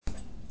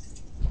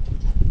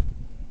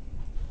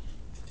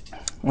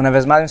Una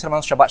vez más, mis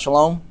hermanos, Shabbat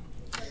Shalom.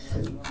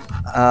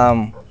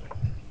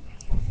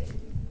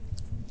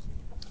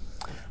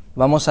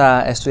 Vamos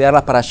a estudiar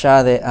la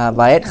parashá de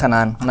Vaet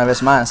Hanan una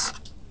vez más,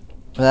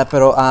 ¿verdad?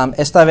 Pero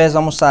esta vez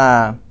vamos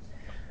a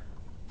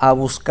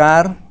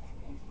buscar,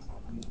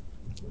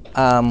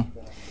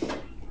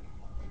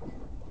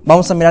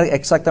 vamos a mirar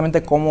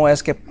exactamente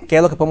qué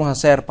es lo que podemos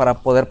hacer para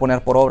poder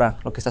poner por obra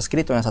lo que está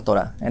escrito en esa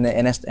Torah,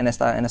 en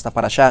esta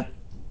parashá,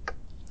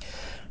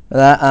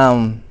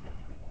 ¿verdad?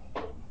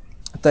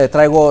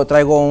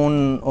 Traigo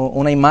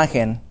una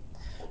imagen,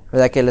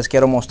 ¿verdad?, que les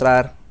quiero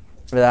mostrar,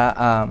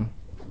 ¿verdad?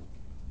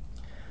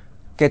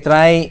 Que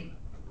trae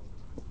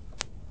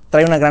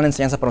una gran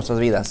enseñanza para nuestras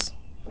vidas,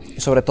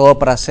 y sobre todo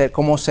para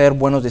cómo ser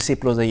buenos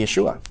discípulos de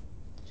Yeshua,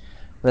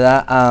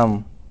 ¿verdad?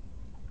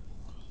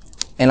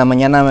 En la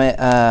mañana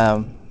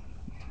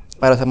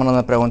varios hermanos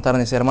me preguntaron,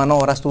 dice, hermano,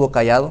 ahora estuvo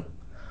callado,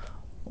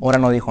 ahora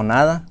no dijo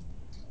nada,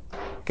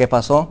 ¿qué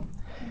pasó?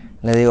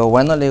 Le digo,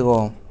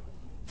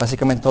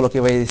 básicamente todo lo que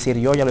iba a decir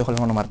yo ya lo dijo el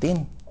hermano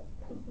Martín.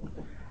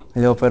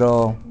 Le digo,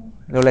 pero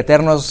el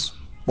Eterno es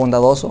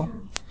bondadoso,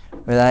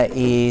 ¿verdad?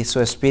 Y su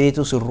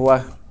espíritu, su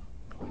ruaj,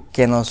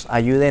 que nos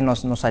ayude,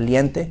 nos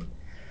aliente,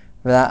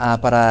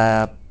 ¿verdad?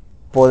 Para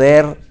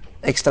poder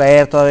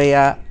extraer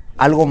todavía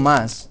algo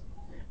más,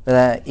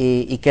 ¿verdad?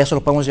 Y que eso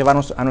lo podemos llevar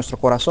a nuestro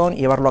corazón y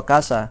llevarlo a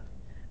casa,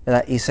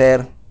 ¿verdad? Y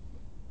ser,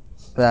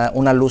 ¿verdad?,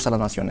 una luz a las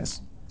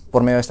naciones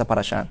por medio de esta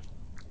parashá,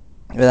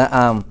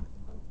 ¿verdad?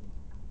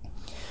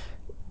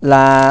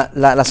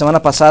 La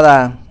semana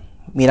pasada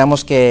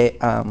miramos que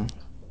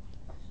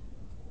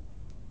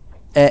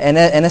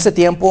en ese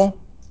tiempo,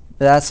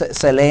 ¿verdad?,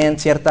 se leen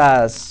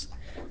ciertas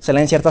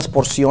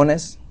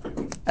porciones,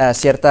 cada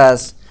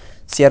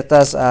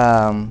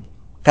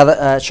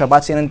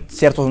Shabbat tienen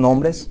ciertos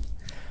nombres,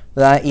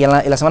 ¿verdad? Y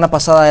la semana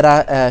pasada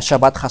era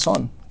Shabbat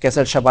Hason, que es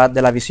el Shabbat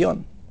de la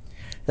visión,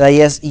 ¿verdad?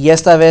 Y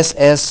esta vez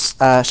es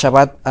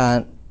Shabbat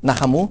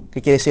Nahamu,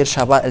 que quiere decir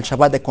el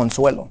Shabbat de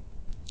consuelo,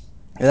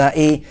 ¿verdad?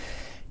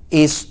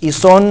 Y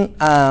son,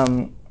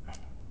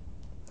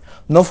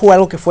 no fue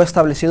algo que fue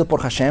establecido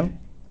por Hashem,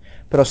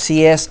 pero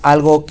sí es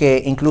algo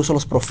que incluso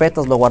los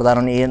profetas lo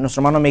guardaron. Y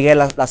nuestro hermano Miguel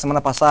la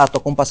semana pasada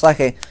tocó un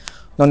pasaje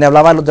donde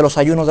hablaba de los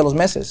ayunos de los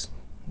meses,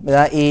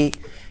 ¿verdad? Y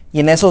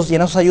en esos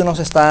ayunos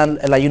está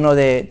el ayuno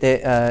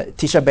de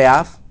Tisha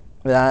B'Av,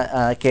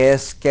 ¿verdad? Que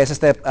es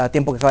este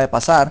tiempo que acaba de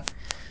pasar,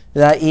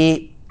 ¿verdad?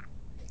 Y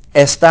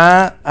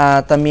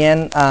está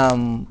también,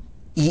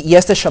 y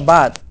este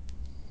Shabbat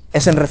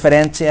es en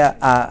referencia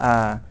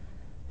a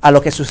lo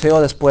que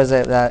sucedió después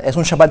es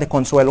un Shabbat de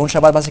consuelo, un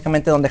Shabbat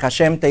básicamente donde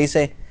Hashem te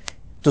dice,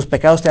 tus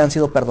pecados te han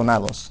sido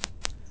perdonados,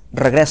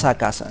 regresa a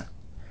casa,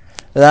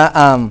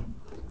 ¿verdad?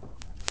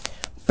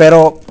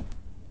 Pero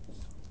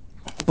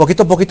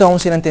poquito a poquito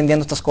vamos a ir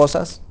entendiendo estas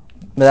cosas,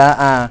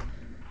 ¿verdad?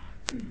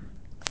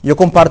 Yo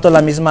comparto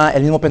el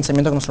mismo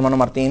pensamiento que nuestro hermano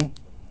Martín,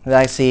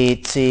 ¿verdad?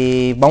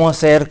 Si vamos a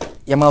ser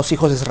llamados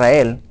hijos de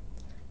Israel,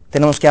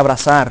 tenemos que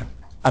abrazar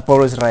al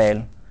pueblo de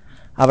Israel,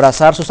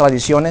 abrazar sus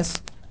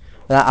tradiciones,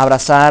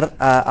 abrazar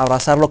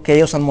lo que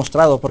ellos han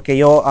mostrado, porque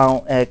yo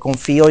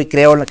confío y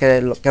creo en lo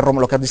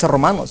que dice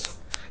Romanos,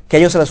 que a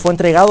ellos se les fue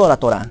entregado la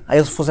Torah, a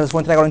ellos se les fue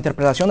entregado la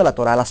interpretación de la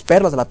Torah, las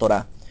perlas de la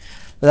Torah,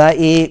 ¿verdad?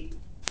 Y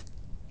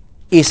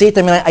sí,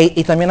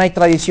 también hay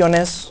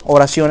tradiciones,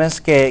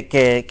 oraciones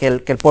que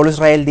el pueblo de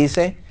Israel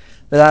dice,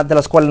 ¿verdad?, de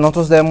las cuales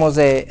nosotros debemos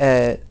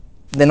de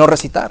no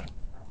recitar,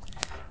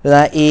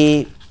 ¿verdad?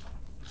 Y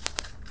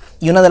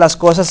una de las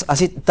cosas,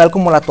 así tal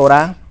como la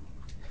Torah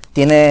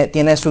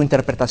tiene su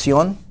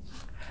interpretación,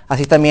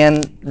 así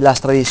también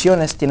las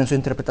tradiciones tienen su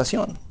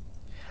interpretación,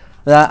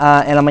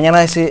 ¿verdad? En la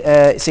mañana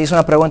se hizo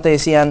una pregunta y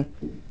decían,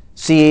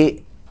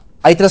 si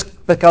hay 3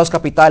 pecados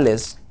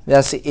capitales,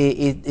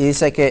 y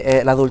dice que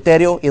el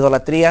adulterio,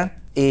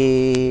 idolatría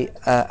y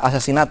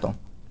asesinato,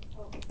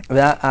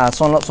 ¿verdad?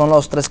 Son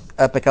los 3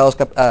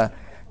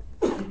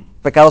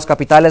 pecados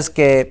capitales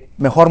que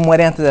mejor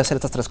mueren antes de hacer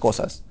estas 3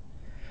 cosas,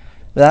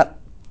 ¿verdad?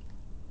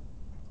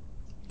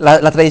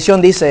 La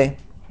tradición dice,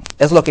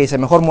 es lo que dice,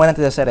 mejor muere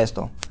antes de hacer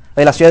esto.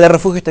 La ciudad de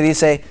refugio te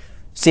dice,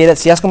 si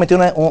has cometido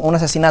un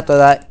asesinato,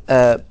 ¿verdad?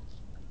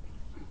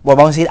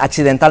 Vamos a decir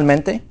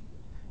accidentalmente,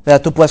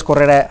 ¿verdad?, tú puedes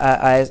correr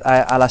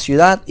a la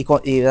ciudad y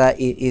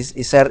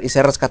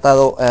ser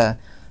rescatado,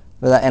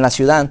 ¿verdad?, en la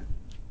ciudad,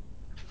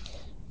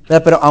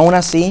 ¿verdad? Pero aún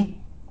así,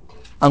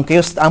 aunque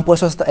ellos han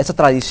puesto esta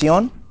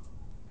tradición,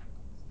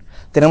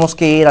 tenemos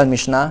que ir al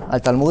Mishnah,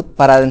 al Talmud,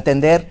 para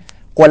entender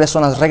cuáles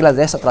son las reglas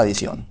de esa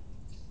tradición,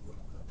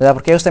 ¿verdad?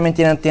 Porque ellos también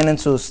tienen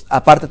sus,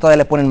 aparte todavía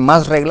le ponen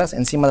más reglas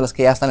encima de las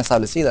que ya están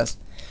establecidas,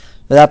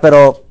 ¿verdad?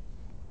 Pero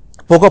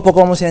poco a poco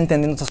vamos a ir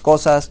entendiendo estas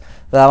cosas,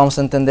 ¿verdad? Vamos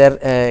a entender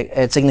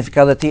el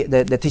significado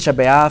de Tisha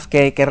B'Av,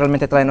 que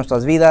realmente trae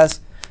nuestras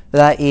vidas,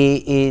 ¿verdad?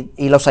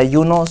 Y los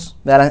ayunos,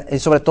 ¿verdad? Y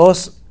sobre todo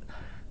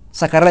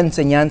sacar la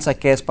enseñanza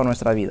que es para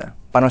nuestra vida,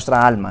 para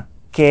nuestra alma.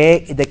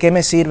 ¿De qué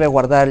me sirve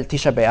guardar el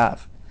Tisha B'Av?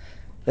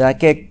 ¿Verdad?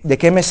 ¿De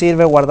qué me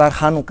sirve guardar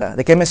Hanukkah?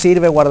 ¿De qué me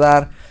sirve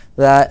guardar,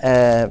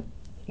 ¿verdad?,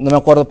 no me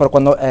acuerdo pero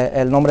cuando,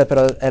 el nombre,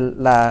 pero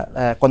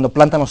cuando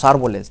plantan los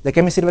árboles. ¿De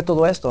qué me sirve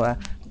todo esto?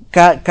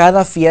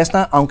 Cada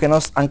fiesta, aunque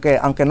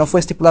no fue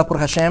estipulada por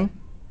Hashem,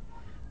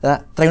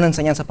 ¿verdad?, trae una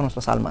enseñanza para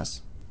nuestras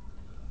almas.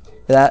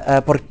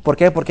 ¿Por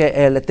qué?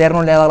 Porque el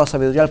Eterno le ha dado la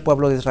sabiduría al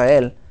pueblo de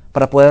Israel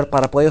para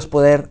ellos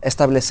poder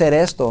establecer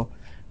esto,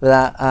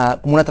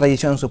 como una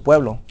tradición en su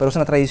pueblo. Pero es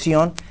una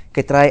tradición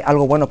que trae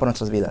algo bueno para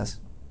nuestras vidas,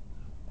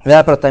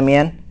 ¿verdad? Pero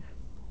también,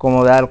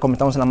 como lo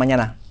comentamos en la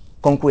mañana,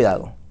 con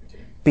cuidado.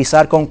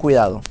 Pisar con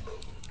cuidado,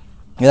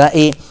 ¿verdad?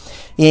 Y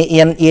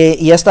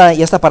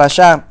esta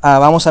parashá,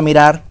 vamos a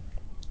mirar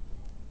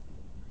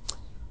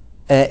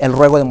el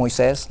ruego de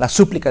Moisés, la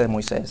súplica de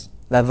Moisés,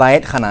 la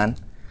Vaet Hanan,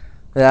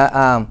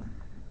 ¿verdad?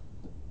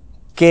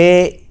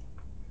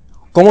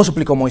 ¿Cómo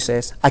suplicó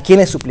Moisés? ¿A quién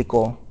le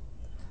suplicó?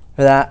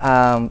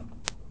 ¿Verdad?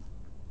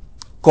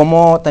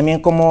 ¿Cómo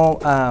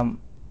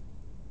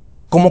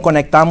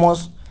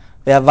conectamos,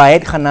 ¿verdad?,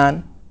 Vaet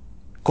Hanan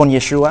con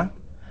Yeshua,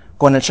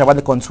 con el Shabbat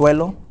de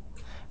consuelo,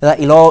 ¿verdad?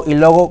 Y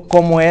luego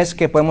cómo es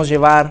que podemos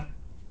llevar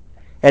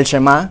el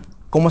Shema,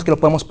 cómo es que lo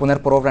podemos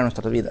poner por obra en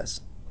nuestras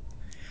vidas,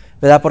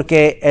 ¿verdad?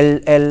 Porque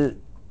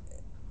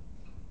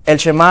el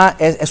Shema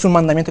es un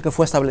mandamiento que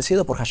fue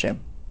establecido por Hashem,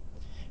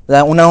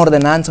 ¿verdad? Una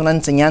ordenanza, una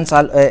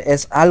enseñanza,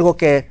 es algo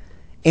que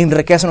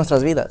enriquece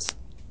nuestras vidas.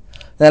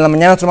 En la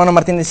mañana nuestro hermano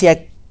Martín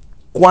decía,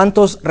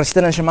 ¿cuántos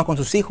recitan el Shema con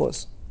sus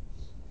hijos?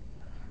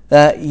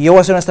 Y yo voy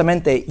a decir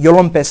honestamente, yo lo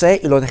empecé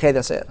y lo dejé de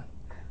hacer.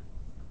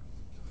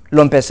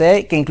 Lo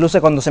empecé, que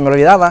incluso cuando se me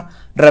olvidaba,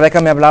 Rebeca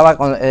me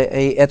hablaba,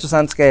 estos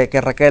antes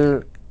que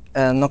Raquel,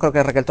 no creo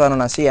que Raquel todavía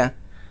no nacía,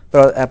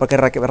 pero porque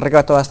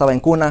Rebeca todavía estaba en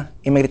cuna,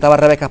 y me gritaba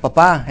Rebeca,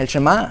 papá, el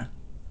Shema.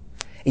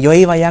 Y yo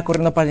iba ya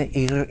corriendo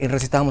y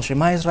recitábamos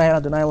Shema Israel,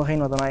 Adonai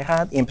Eloheinu, Adonai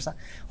Echad, y empezaba.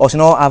 O si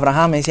no,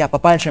 Abraham me decía,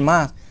 papá, el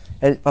Shema,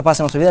 papá,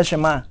 se nos olvida el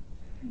Shema,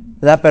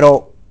 ¿verdad?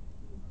 Pero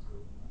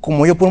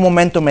como yo por un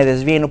momento me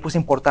desvié y no puse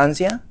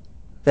importancia,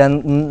 ¿verdad?,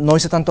 no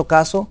hice tanto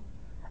caso,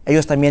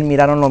 ellos también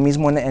miraron lo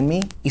mismo en mí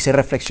y se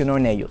reflexionó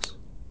en ellos.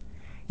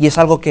 Y es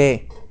algo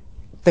que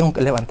tengo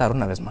que levantar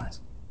una vez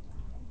más.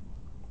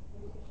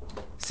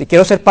 Si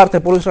quiero ser parte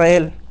del pueblo de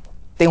Israel,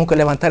 tengo que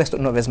levantar esto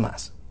una vez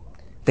más.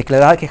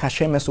 Declarar que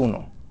Hashem es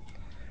uno.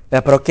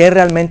 Pero ¿qué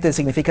realmente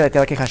significa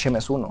declarar que Hashem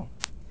es uno?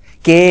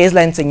 ¿Qué es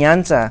la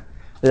enseñanza?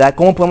 ¿Verdad?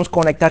 ¿Cómo podemos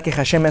conectar que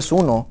Hashem es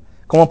uno?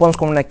 ¿Cómo podemos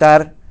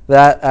conectar?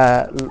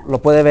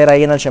 Lo puede ver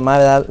ahí en el Shema,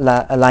 ¿verdad?,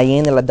 la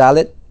Ayin y la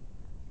Dalet,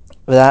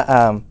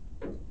 ¿verdad?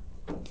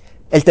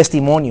 El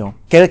testimonio.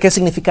 ¿Qué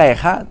significa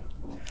Echad?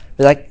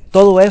 ¿Verdad?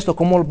 Todo esto,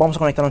 ¿cómo lo vamos a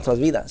conectar a nuestras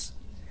vidas?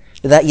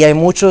 ¿Verdad? Y hay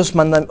muchos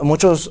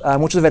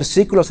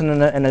versículos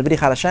en el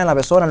Brit Hadashah, en la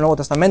Besora, en el Nuevo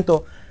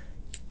Testamento,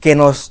 que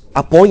nos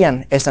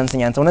apoyan esta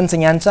enseñanza. Una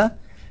enseñanza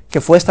que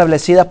fue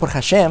establecida por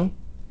Hashem,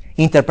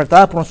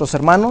 interpretada por nuestros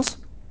hermanos,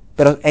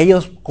 pero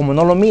ellos, como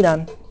no lo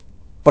miran,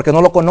 porque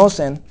no lo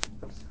conocen,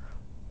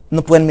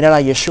 no pueden mirar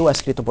a Yeshua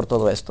escrito por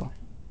todo esto.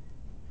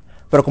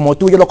 Pero como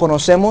tú y yo lo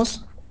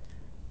conocemos,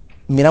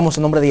 miramos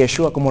el nombre de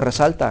Yeshua como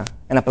resalta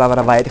en la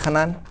palabra Vaet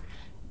Hanan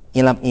y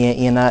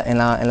en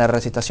la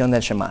recitación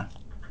del Shema,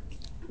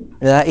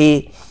 ¿verdad?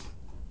 Y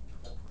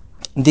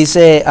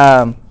dice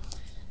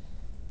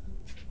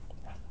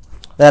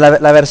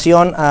la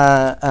versión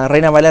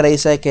Reina Valera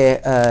dice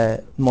que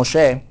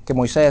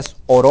Moisés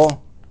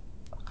oró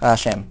a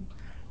Hashem,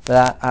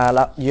 ¿verdad?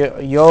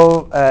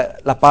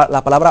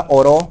 La palabra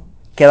oró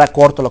queda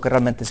corto lo que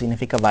realmente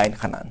significa Vaet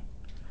Hanan,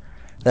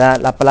 ¿verdad?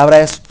 La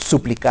palabra es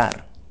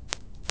suplicar,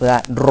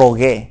 ¿verdad?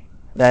 Rogué,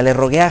 ¿verdad? Le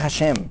rogué a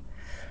Hashem,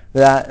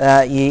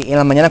 ¿verdad? Y en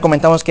la mañana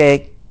comentamos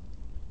que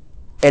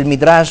el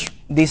Midrash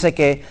dice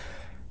que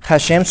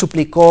Hashem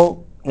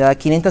suplicó, ¿verdad?,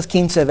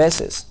 515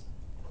 veces,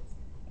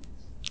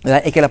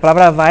 ¿verdad? Y que la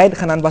palabra Vaed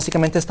Hanan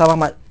básicamente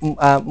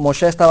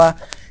Moshe estaba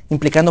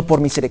implicando por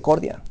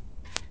misericordia.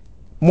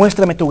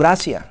 Muéstrame tu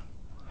gracia.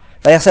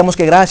 Ya sabemos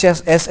que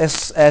gracias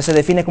se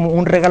define como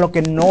un regalo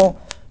que no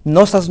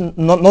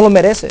lo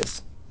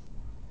mereces,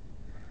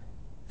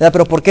 ¿verdad?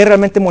 Pero ¿por qué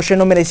realmente Moshe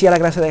no merecía la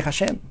gracia de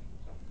Hashem?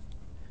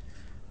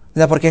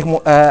 ¿Verdad?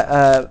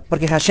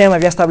 Porque Hashem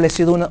había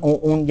establecido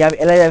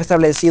él había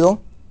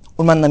establecido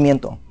un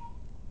mandamiento,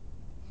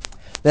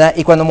 ¿verdad?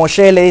 Y cuando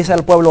Moshe le dice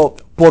al pueblo,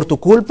 por tu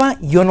culpa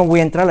yo no voy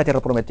a entrar a la tierra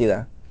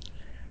prometida,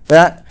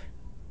 ¿verdad?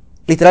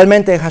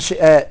 Literalmente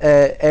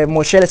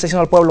Moshe le está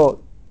diciendo al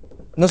pueblo,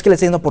 no es que le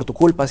esté diciendo por tu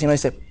culpa, sino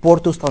dice,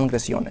 por tus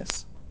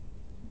transgresiones.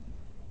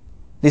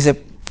 Dice,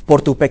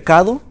 por tu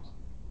pecado,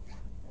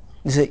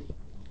 dice,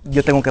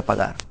 yo tengo que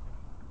pagar.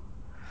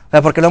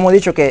 ¿Verdad? Porque lo hemos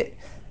dicho que,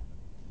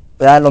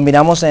 ¿verdad?, lo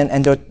miramos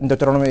en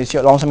Deuteronomio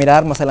 18, lo vamos a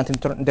mirar más adelante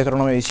en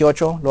Deuteronomio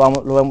 18,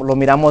 lo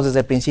miramos desde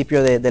el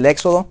principio del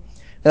Éxodo,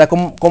 ¿verdad?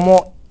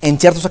 Como en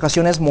ciertas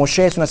ocasiones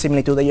Moshe es una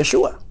similitud de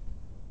Yeshua,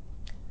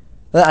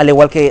 ¿verdad? Al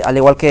igual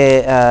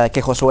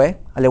que Josué,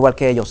 al igual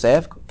que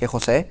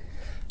José,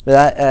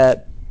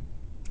 ¿verdad?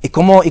 Y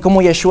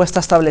cómo Yeshua está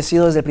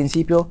establecido desde el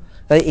principio,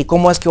 ¿verdad? Y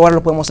cómo es que ahora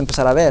lo podemos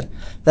empezar a ver,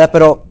 ¿verdad?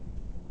 Pero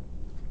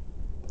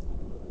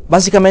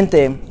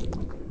básicamente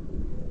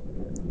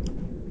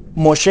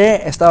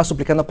Moshe estaba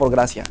suplicando por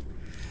gracia.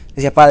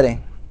 Decía, Padre,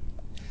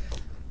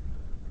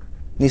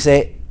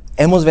 Dice,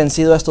 hemos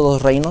vencido a estos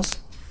dos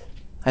reinos,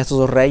 a estos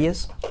dos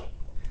reyes.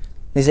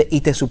 Dice, y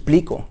te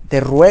suplico,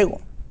 te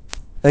ruego.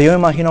 Yo me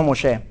imagino a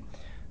Moshe,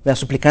 ¿verdad?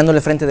 Suplicándole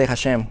frente de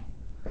Hashem,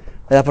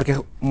 ¿verdad? Porque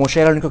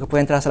Moshe era el único que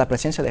puede entrar hasta la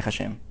presencia de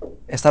Hashem.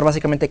 Estar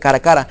básicamente cara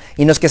a cara.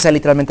 Y no es que sea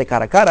literalmente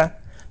cara a cara,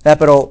 ¿verdad?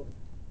 Pero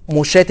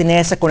Moshe tenía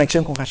esa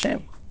conexión con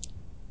Hashem,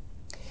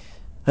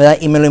 ¿verdad?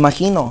 Y me lo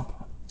imagino,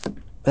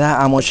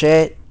 ¿verdad? A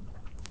Moshe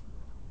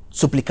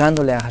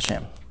suplicándole a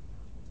Hashem.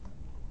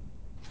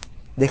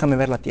 Déjame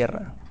ver la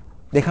tierra.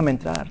 Déjame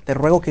entrar. Te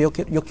ruego que yo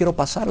quiero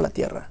pasar la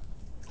tierra.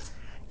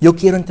 Yo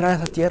quiero entrar a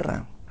esa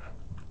tierra.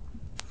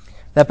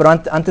 Pero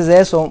antes de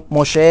eso,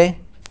 Moshe,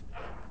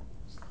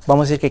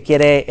 vamos a decir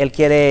que él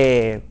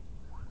quiere,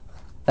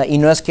 y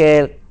no es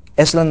que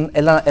es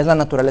la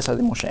naturaleza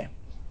de Moshe.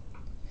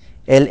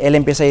 Él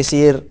empieza a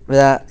decir,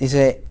 ¿verdad?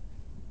 Dice,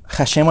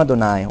 Hashem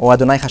Adonai, o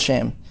Adonai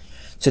Hashem,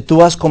 si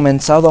tú has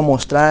comenzado a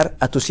mostrar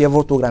a tu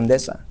siervo tu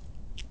grandeza.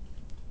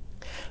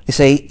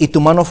 Dice, y tu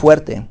mano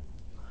fuerte.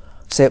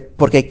 Dice,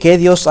 porque qué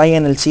Dios hay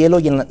en el cielo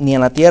ni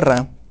en la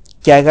tierra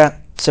que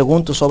haga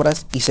según tus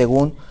obras y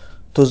según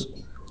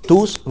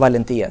tus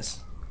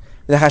valentías.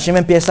 Hashem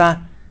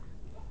empieza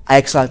a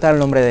exaltar el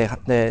nombre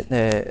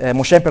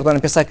Moshe,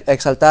 empieza a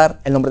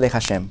exaltar el nombre de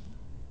Hashem.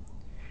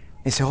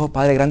 Dice, oh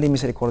Padre grande y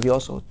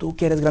misericordioso, tú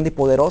que eres grande y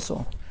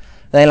poderoso.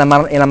 En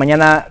la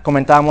mañana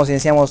comentábamos y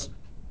decíamos,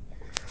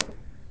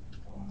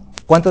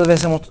 ¿cuántas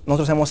veces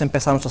nosotros hemos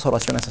empezado nuestras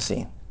oraciones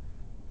así?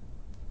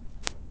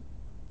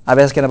 A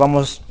veces que nos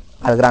vamos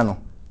al grano.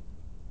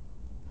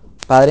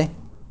 Padre,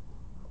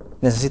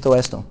 necesito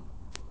esto.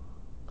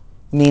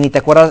 Ni te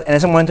acuerdas, en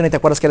ese momento ni te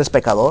acuerdas que eres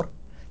pecador,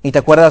 ni te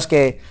acuerdas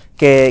que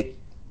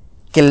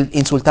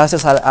insultaste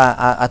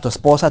a tu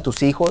esposa, a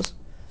tus hijos.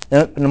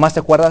 Nomás te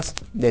acuerdas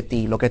de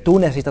ti, lo que tú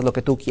necesitas, lo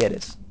que tú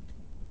quieres.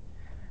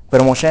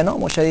 Pero Moshe no,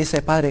 Moshe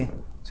dice, Padre,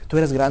 si tú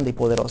eres grande y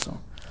poderoso,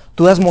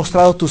 tú has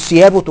mostrado a tu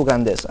siervo tu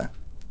grandeza.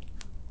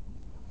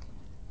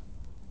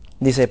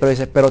 Dice,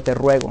 pero te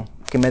ruego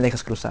que me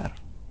dejes cruzar.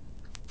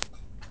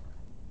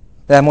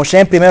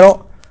 Moshe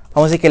primero,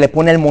 vamos a decir que le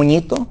pone un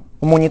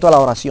moñito a la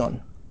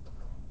oración.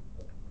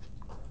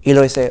 Y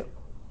lo dice,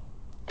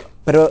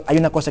 pero hay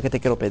una cosa que te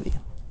quiero pedir.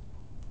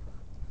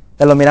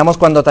 Lo miramos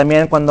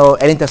cuando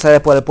él intercede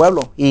por el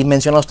pueblo y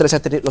menciona los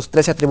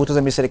 13 atributos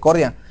de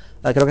misericordia.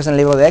 Creo que es en el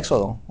libro de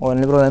Éxodo o en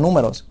el libro de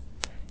Números.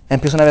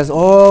 Empieza una vez,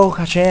 oh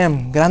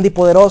Hashem, grande y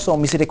poderoso,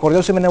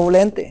 misericordioso y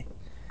benevolente.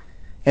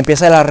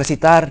 Empieza él a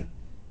recitar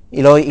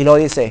y luego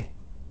dice,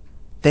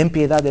 ten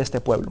piedad de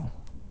este pueblo.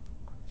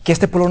 Que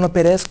este pueblo no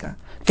perezca.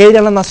 ¿Qué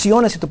dirán las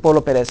naciones si tu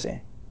pueblo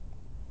perece?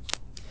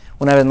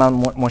 Una vez más,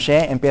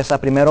 Moshe empieza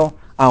primero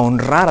a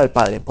honrar al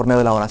Padre por medio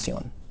de la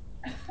oración.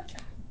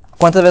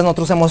 ¿Cuántas veces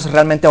nosotros hemos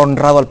realmente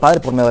honrado al Padre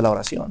por medio de la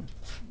oración?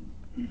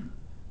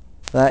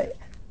 ¿Verdad?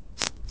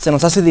 Se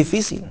nos hace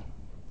difícil.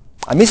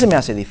 A mí se me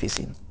hace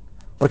difícil.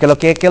 Porque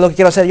 ¿qué es lo que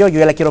quiero hacer yo? Yo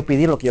ya le quiero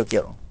pedir lo que yo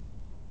quiero.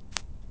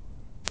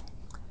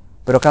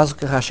 Pero ¿acaso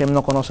que Hashem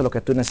no conoce lo que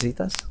tú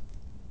necesitas?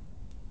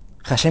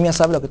 Hashem ya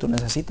sabe lo que tú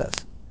necesitas.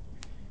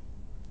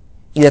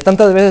 Y de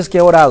tantas veces que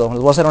he orado, les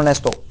voy a ser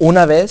honesto,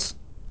 una vez,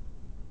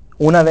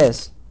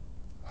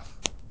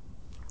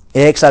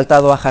 he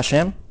exaltado a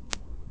Hashem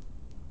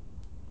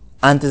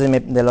antes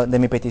de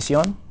mi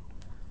petición.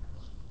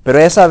 Pero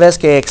esa vez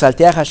que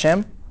exalté a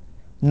Hashem,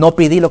 no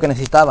pedí lo que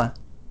necesitaba.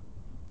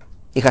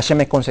 Y Hashem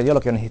me concedió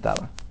lo que yo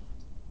necesitaba.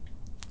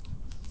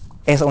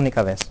 Esa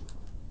única vez.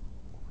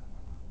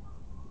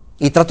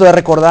 Y trato de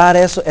recordar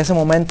ese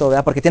momento,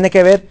 ¿verdad? Porque tiene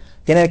que ver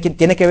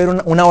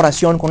una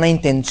oración con una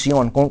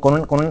intención,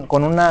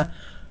 con una,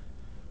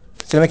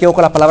 si no me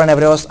equivoco la palabra en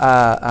hebreo es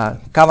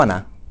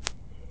kavana.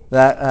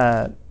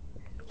 Creo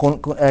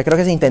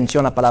que es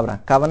intención la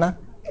palabra. Kavana.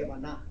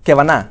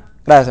 Kevaná.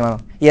 Gracias, hermano.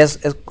 Y es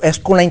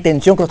con la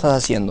intención que lo estás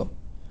haciendo.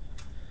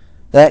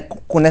 ¿Verdad?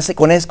 Con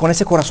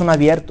ese corazón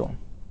abierto.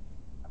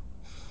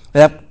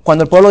 ¿Verdad?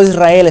 Cuando el pueblo de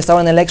Israel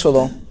estaba en el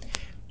Éxodo,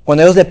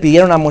 cuando ellos le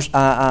pidieron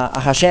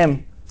a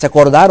Hashem, se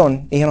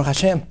acordaron y dijeron,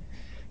 Hashem,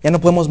 ya no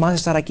podemos más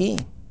estar aquí.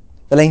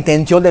 La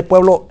intención del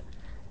pueblo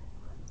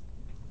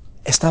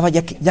estaba,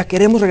 ya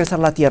queremos regresar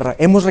a la tierra.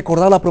 Hemos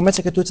recordado la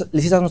promesa que tú le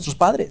hiciste a nuestros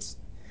padres.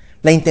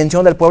 La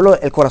intención del pueblo,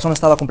 el corazón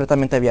estaba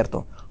completamente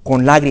abierto,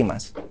 con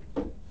lágrimas.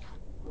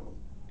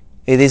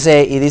 Y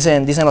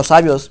dicen los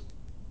sabios,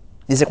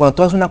 dice, cuando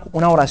tú haces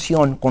una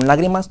oración con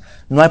lágrimas,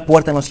 no hay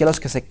puerta en los cielos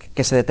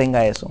que se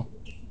detenga eso.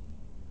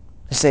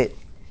 Dice,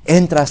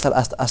 entra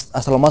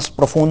hasta lo más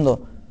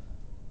profundo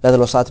de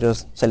los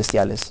atrios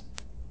celestiales.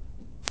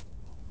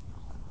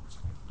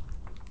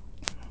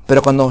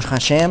 Pero cuando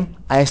Hashem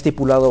ha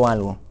estipulado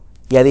algo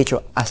y ha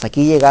dicho, hasta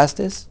aquí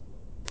llegaste,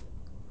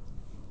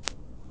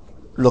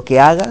 lo que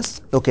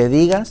hagas, lo que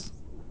digas,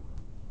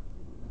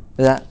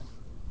 ¿verdad?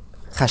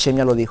 Hashem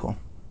ya lo dijo.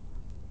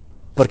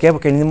 ¿Por qué?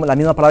 Porque la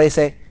misma palabra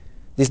dicen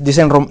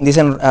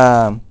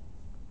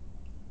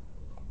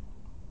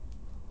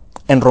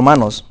en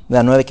Romanos,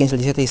 9, 15,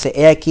 17, dice,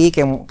 he aquí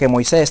que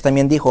Moisés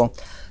también dijo,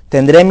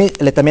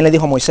 también le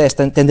dijo a Moisés,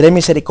 tendré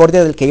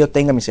misericordia del que yo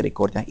tenga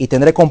misericordia, y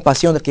tendré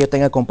compasión del que yo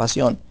tenga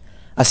compasión.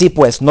 Así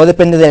pues, no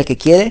depende del que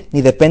quiere,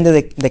 ni depende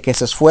de que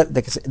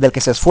del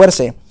que se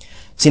esfuerce,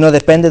 sino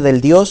depende del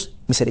Dios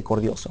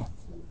misericordioso.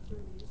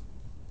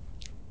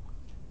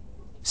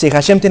 Si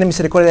Hashem tiene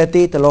misericordia de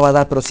ti, te lo va a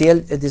dar, pero si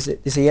Él dice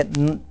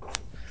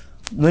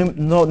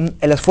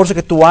el esfuerzo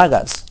que tú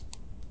hagas,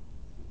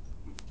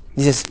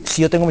 dices,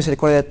 si yo tengo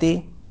misericordia de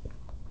ti,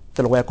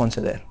 te lo voy a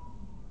conceder.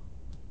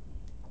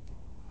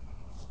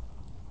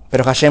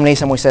 Pero Hashem le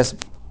dice a Moisés,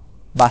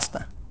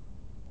 basta.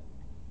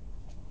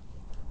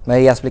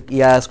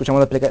 Ya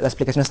escuchamos la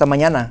explicación esta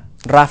mañana.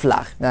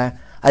 Raflag.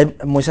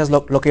 Moisés,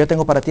 lo que yo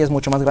tengo para ti es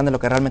mucho más grande de lo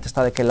que realmente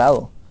está de aquel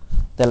lado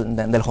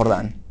del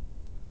Jordán.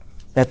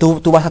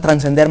 Tú vas a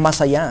trascender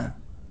más allá.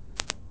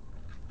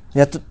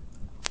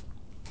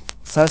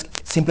 ¿Sabes?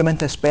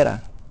 Simplemente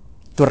espera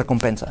tu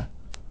recompensa.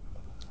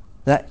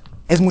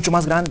 Es mucho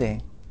más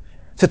grande.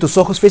 Si tus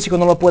ojos físicos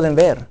no lo pueden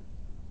ver,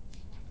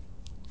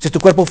 si tu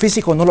cuerpo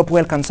físico no lo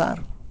puede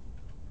alcanzar,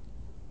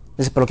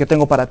 dice, pero lo que yo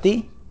tengo para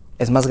ti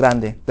es más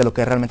grande de lo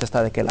que realmente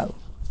está de aquel lado.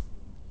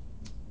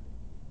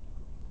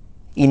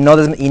 Y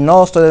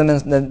no estoy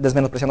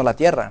desmenospreciando la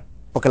tierra,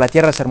 porque la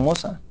tierra es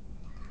hermosa.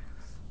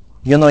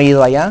 Yo no he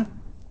ido allá,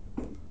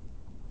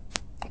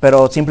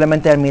 pero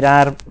simplemente al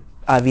mirar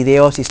a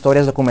videos,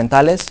 historias,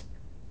 documentales,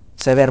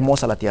 se ve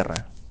hermosa la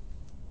tierra.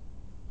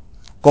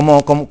 Como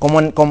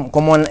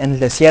en el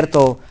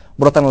desierto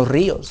brotan los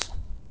ríos,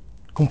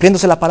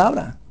 cumpliéndose la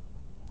palabra.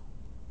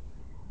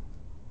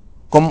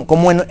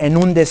 Como en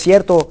un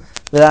desierto,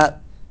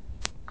 ¿verdad?,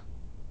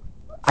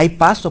 hay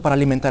pasto para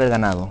alimentar el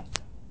ganado.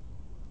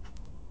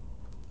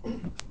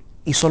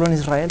 Y solo en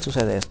Israel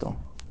sucede esto.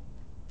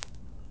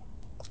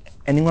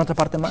 En ninguna otra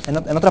parte más,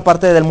 en otra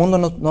parte del mundo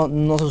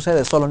no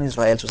sucede, solo en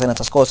Israel suceden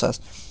estas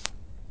cosas.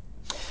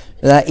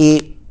 ¿Verdad?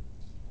 Y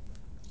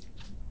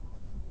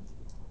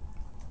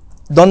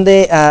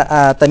donde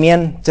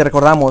también, si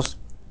recordamos,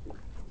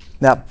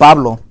 ¿verdad?,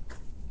 Pablo,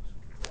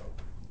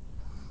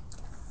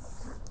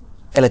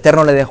 el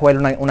Eterno le dejó a él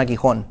un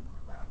aguijón.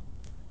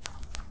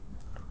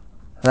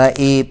 ¿Verdad?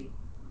 Y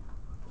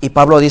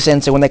Pablo dice en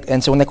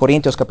 2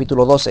 Corintios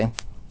capítulo 12,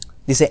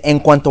 dice, en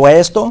cuanto a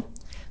esto,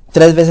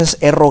 3 veces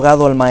he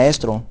rogado al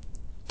Maestro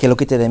que lo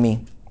quite de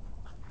mí.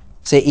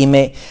 Sí, y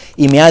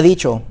me ha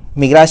dicho,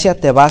 mi gracia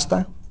te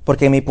basta,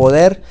 porque mi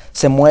poder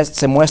se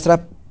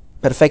muestra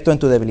perfecto en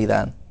tu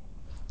debilidad.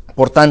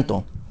 Por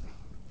tanto,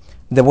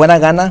 de buena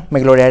gana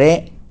me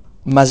gloriaré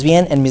más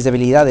bien en mis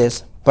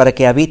debilidades, para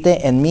que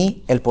habite en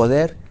mí el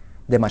poder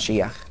de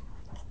Mashiach.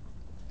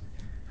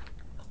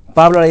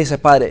 Pablo le dice,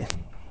 Padre,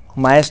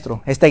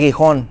 Maestro, este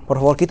aguijón, por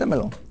favor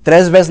quítamelo.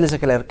 3 veces le dice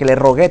que le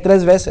rogué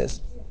 3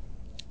 veces.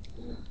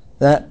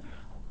 ¿Verdad?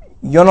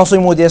 Yo no soy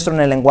muy diestro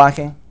en el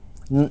lenguaje,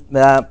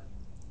 ¿verdad?,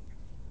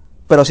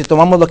 pero si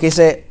tomamos lo que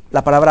dice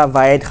la palabra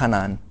Vaed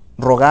Hanan,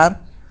 rogar,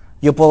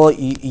 yo puedo,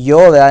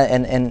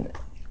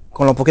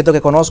 con lo poquito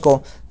que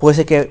conozco, puedo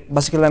decir que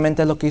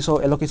básicamente es lo que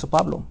hizo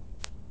Pablo.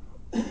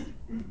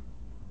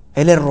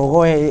 Él le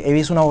rogó, él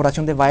hizo una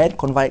oración de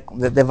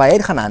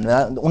Vaed Hanan,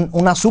 ¿verdad?,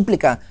 una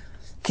súplica,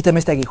 quítame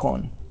este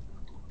aguijón.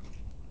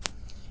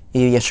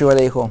 Y Yeshua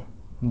le dijo,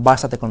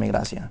 bástate con mi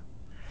gracia.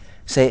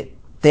 Te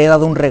he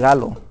dado un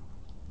regalo.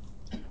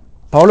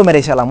 Pablo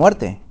merecía la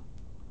muerte.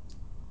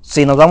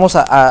 Si nos vamos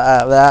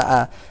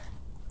al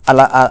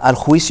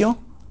juicio,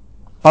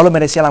 Pablo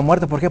merecía la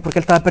muerte. ¿Por qué? Porque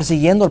él estaba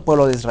persiguiendo al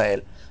pueblo de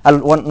Israel.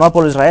 No al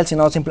pueblo de Israel,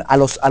 sino a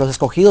los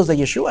escogidos de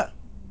Yeshua.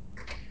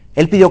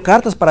 Él pidió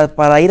cartas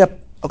para ir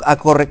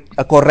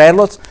a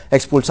correrlos,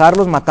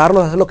 expulsarlos,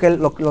 matarlos, hacer lo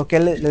que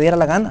él le diera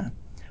la gana.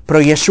 Pero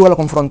Yeshua lo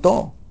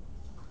confrontó.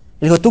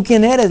 Le dijo, ¿tú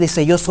quién eres?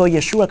 Dice, yo soy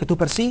Yeshua que tú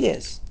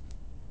persigues.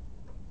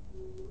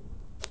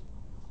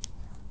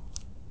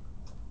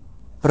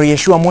 Pero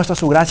Yeshua muestra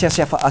su gracia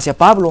hacia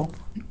Pablo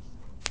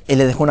y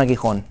le dejó un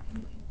aguijón.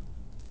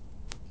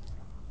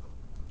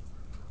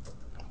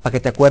 Para que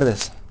te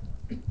acuerdes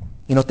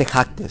y no te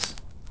jactes.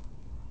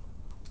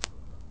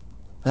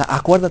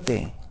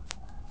 Acuérdate.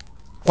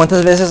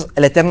 ¿Cuántas veces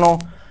el Eterno,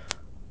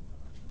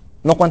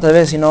 no cuántas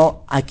veces,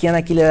 sino a quién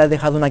aquí le ha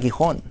dejado un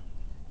aguijón?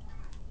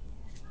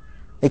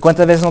 ¿Y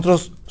cuántas veces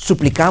nosotros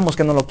suplicamos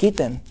que nos lo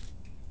quiten?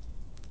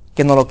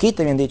 Que nos lo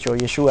quite, bien dicho,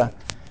 Yeshua.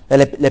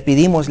 Le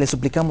pedimos, le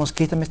suplicamos,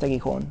 quítame este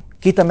aguijón,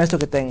 quítame esto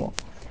que tengo.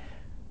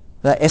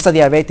 Esta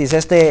diabetes,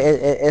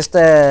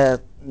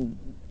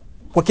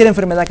 cualquier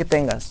enfermedad que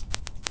tengas.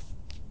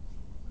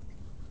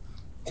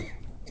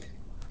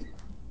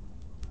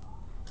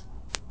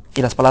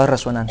 Y las palabras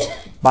resuenan,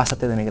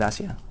 bástate de mi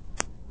gracia.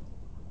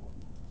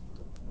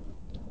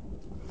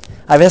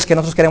 Hay veces que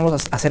nosotros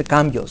queremos hacer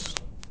cambios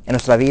en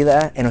nuestra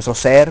vida, en nuestro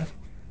ser,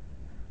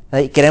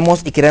 y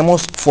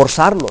queremos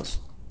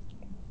forzarlos.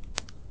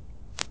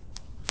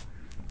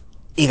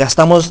 Y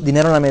gastamos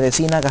dinero en la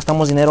medicina,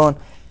 gastamos dinero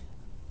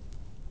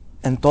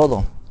en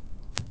todo.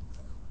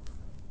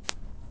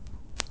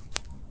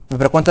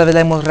 Pero ¿cuántas veces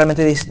le hemos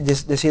realmente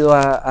decidido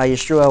a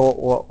Yeshua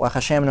o a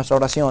Hashem en nuestra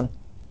oración?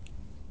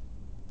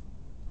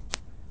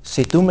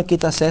 Si tú me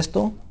quitas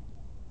esto,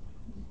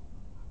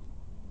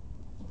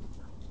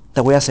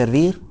 te voy a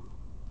servir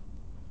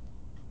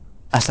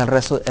hasta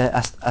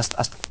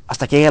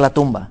hasta que llegue a la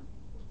tumba.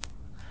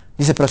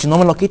 Dice, pero si no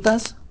me lo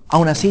quitas,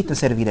 aún así te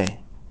serviré.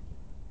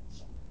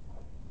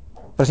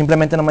 Pero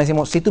simplemente no me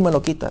decimos, si tú me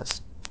lo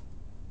quitas.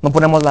 No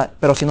ponemos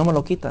pero si no me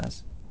lo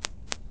quitas.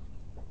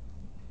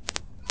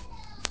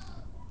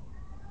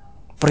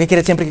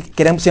 Porque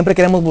siempre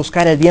queremos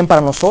buscar el bien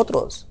para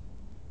nosotros.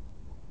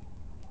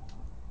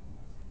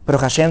 Pero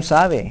Hashem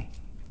sabe.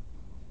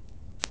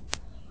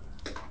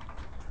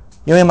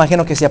 Yo me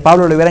imagino que si a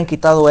Pablo le hubieran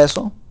quitado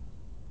eso,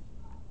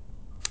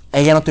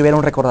 ella no tuviera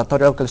un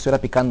recordatorio de algo que le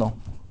estuviera picando.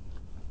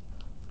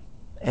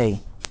 Ella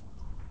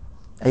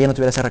no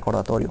tuviera ese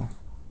recordatorio.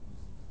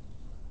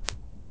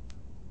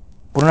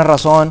 Por una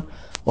razón,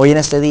 hoy en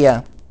este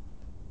día,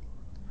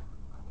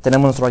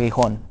 tenemos nuestro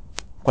aguijón.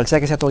 Cual sea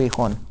que sea tu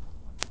aguijón.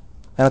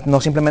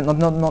 No simplemente,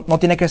 no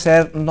tiene que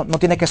ser, no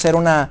tiene que ser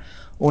una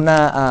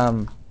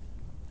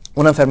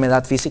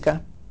enfermedad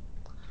física.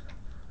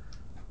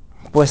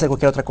 Puede ser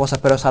cualquier otra cosa,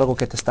 pero es algo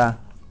que te está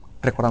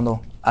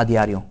recordando a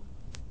diario.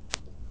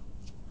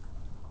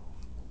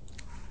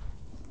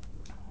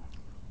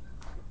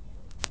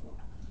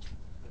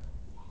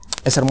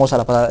 Es hermosa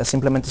la palabra,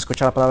 simplemente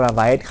escuchar la palabra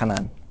Vaed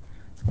Hanan,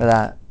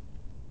 ¿verdad?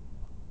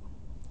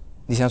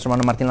 Dice nuestro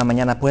hermano Martín en la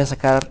mañana, puede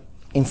sacar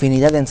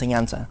infinidad de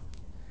enseñanza,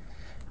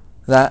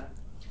 ¿verdad?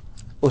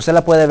 Usted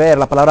la puede ver,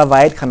 la palabra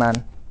Vaed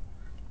Hanan,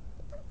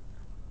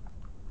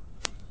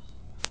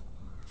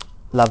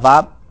 la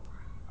Vab,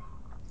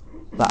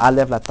 la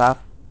Aleph, la Tav,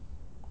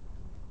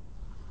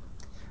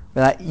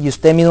 ¿verdad? Y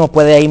usted mismo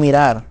puede ahí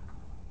mirar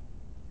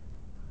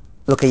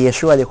lo que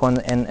Yeshua dijo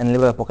en el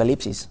libro de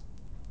Apocalipsis.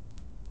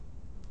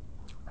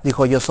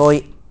 Dijo, yo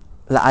soy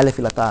la Aleph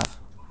y la Tav.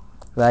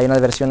 ¿Verdad? Hay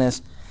unas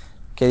versiones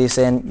que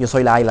dicen, yo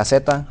soy la A y la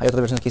Z. Hay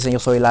otras versiones que dicen, yo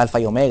soy la Alfa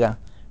y Omega.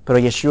 Pero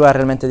Yeshua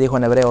realmente dijo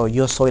en hebreo,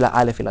 yo soy la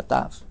Aleph y la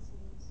Tav.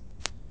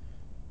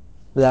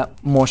 ¿Verdad?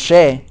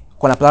 Moshe,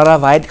 con la palabra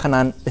Vaed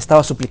Hanan,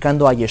 estaba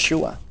suplicando a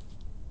Yeshua,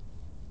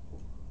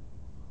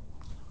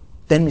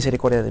 ten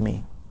misericordia de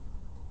mí.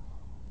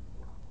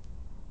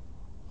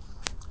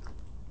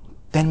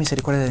 Ten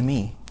misericordia de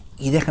mí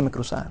y déjame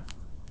cruzar.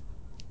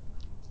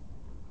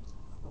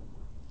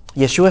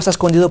 Yeshua está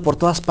escondido por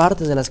todas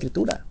partes de la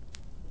escritura.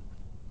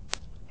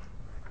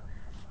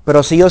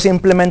 Pero si yo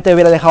simplemente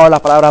hubiera dejado la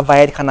palabra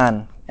Vaed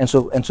Hanan en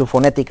su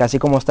fonética, así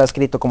como está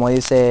escrito, como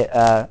dice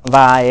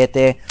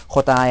Vaet,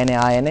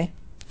 J-A-N-A-N,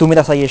 ¿tú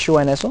miras a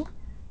Yeshua en eso?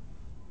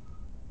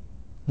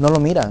 No lo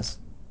miras.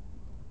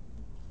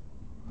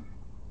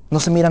 No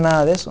se mira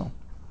nada de eso.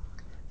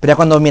 Pero ya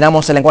cuando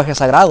miramos el lenguaje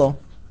sagrado,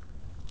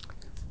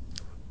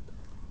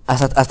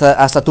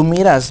 hasta tú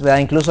miras, ¿verdad?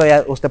 Incluso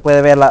ya usted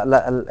puede ver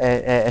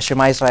el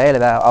Shema Israel,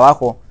 ¿verdad?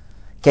 Abajo,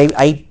 que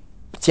hay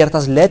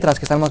ciertas letras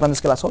que están más grandes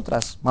que las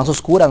otras, más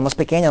oscuras, más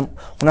pequeñas,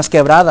 unas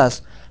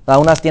quebradas,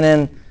 ¿verdad? Unas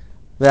tienen,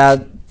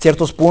 ¿verdad?,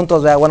 ciertos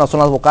puntos, ¿verdad? Bueno,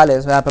 son las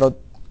vocales, ¿verdad? Pero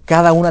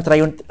cada una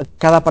trae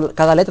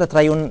cada letra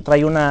trae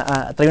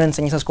una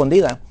enseñanza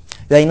escondida.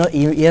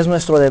 Y es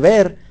nuestro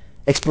deber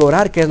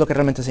explorar qué es lo que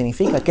realmente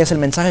significa, qué es el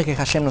mensaje que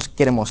Hashem nos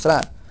quiere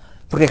mostrar.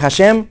 Porque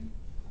Hashem,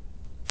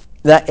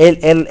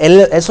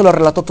 eso lo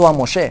relató todo a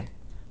Moshe,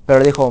 pero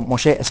le dijo,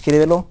 Moshe,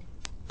 escríbelo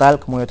tal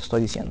como yo te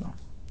estoy diciendo.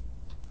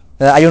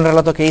 Hay un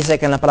relato que dice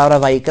que en la palabra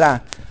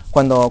Vaikra,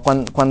 cuando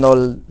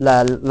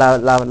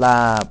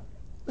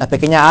la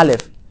pequeña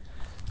Aleph,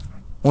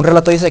 un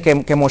relato dice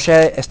que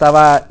Moshe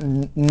estaba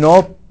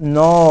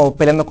no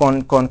peleando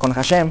con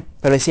Hashem,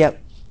 pero decía,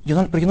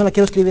 pero yo no la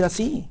quiero escribir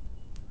así.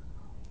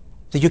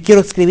 Yo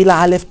quiero escribir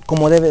la Aleph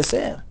como debe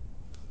ser.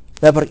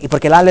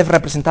 Porque el Aleph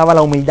representaba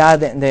la humildad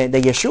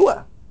de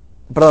Yeshua.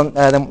 Perdón,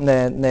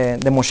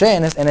 de Moshe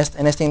en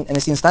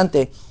este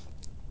instante.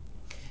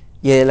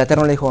 Y el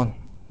Eterno le dijo,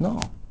 no,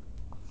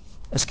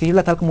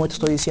 escríbela tal como te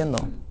estoy diciendo.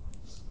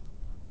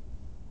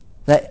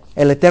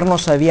 El Eterno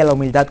sabía la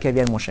humildad que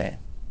había en Moshe.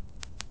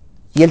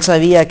 Y él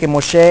sabía que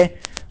Moshe,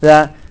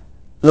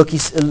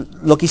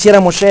 lo que hiciera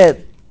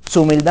Moshe,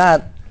 su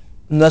humildad,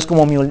 no es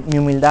como mi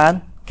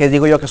humildad, que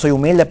digo yo que soy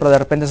humilde, pero de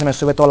repente se me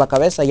sube toda la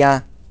cabeza,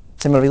 ya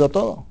se me olvidó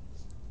todo.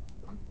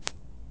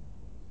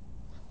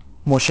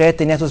 Moshe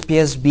tenía sus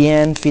pies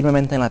bien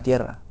firmemente en la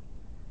tierra.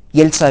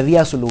 Y él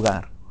sabía su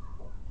lugar.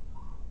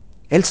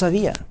 Él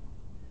sabía.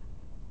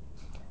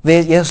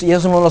 Y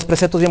es uno de los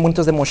preceptos bien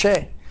bonitos de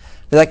Moshe.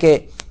 ¿Verdad?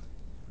 Que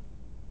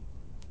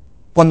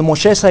cuando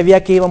Moshe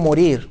sabía que iba a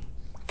morir,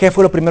 ¿qué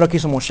fue lo primero que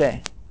hizo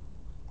Moshe?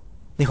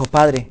 Dijo,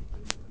 Padre,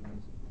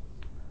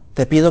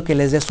 te pido que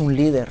les des un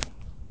líder.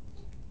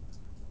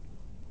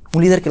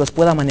 Un líder que los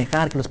pueda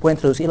manejar, que los pueda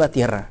introducir a la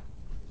tierra.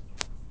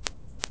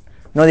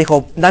 No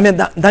dijo,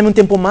 dame un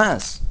tiempo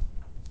más.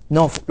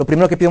 No, lo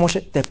primero que pidió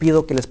Moshe, te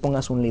pido que les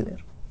pongas un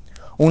líder.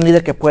 Un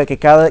líder que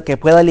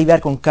pueda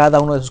lidiar con cada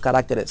uno de sus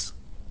caracteres.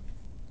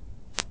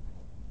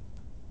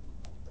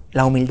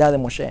 La humildad de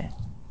Moshe.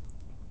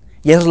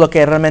 Y eso es lo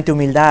que realmente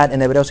humildad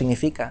en hebreo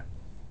significa.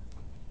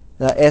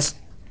 Es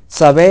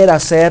saber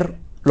hacer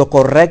lo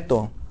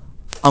correcto,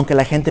 aunque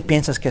la gente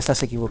piense que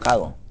estás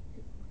equivocado.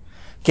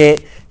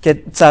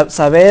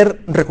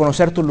 Saber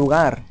reconocer tu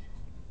lugar.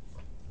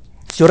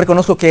 Si yo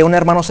reconozco que un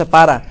hermano se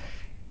para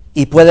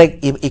y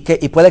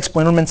puede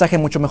exponer un mensaje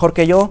mucho mejor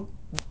que yo,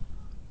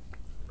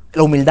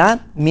 la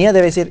humildad mía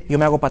debe decir, yo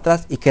me hago para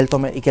atrás y que él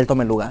tome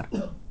el lugar.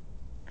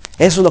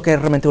 Eso es lo que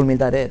realmente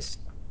humildad es.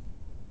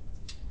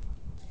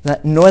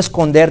 No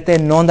esconderte,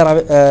 no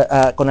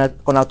andar con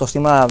la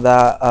autoestima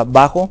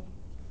bajo,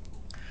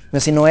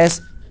 sino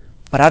es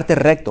pararte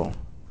recto,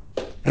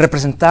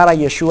 representar a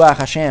Yeshua, a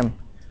Hashem.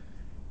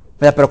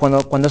 Pero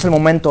cuando es el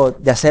momento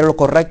de hacer lo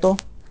correcto,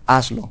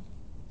 hazlo.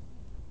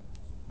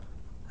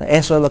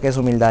 Eso es lo que es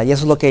humildad y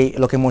eso es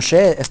lo que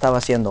Moshe estaba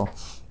haciendo.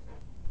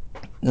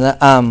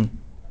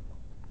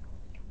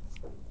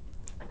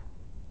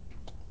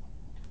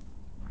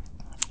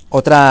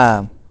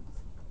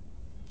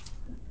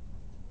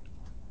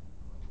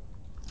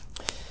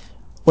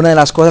 Una de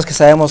las cosas que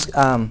sabemos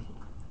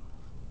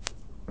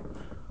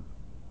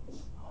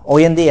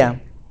hoy en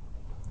día,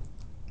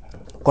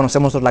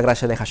 conocemos la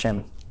gracia de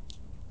Hashem.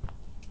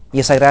 Y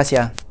esa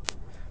gracia,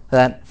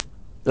 ¿verdad?,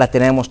 la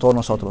tenemos todos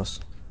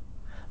nosotros.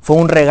 Fue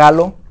un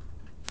regalo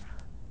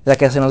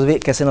que se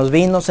nos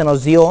vino, se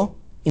nos dio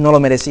y no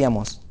lo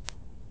merecíamos.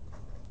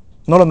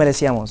 No lo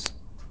merecíamos.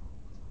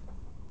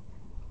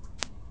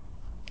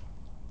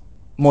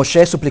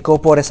 Moshe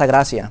suplicó por esa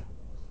gracia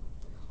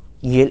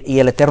y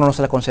el Eterno no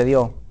se la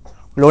concedió.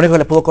 Lo único que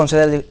le pudo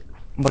conceder,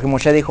 porque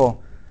Moshe dijo,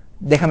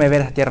 déjame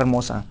ver la tierra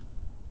hermosa.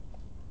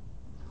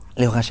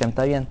 Le dijo Hashem,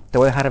 está bien, te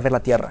voy a dejar ver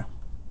la tierra.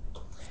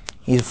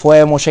 Y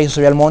fue Moshe y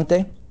subió al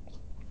monte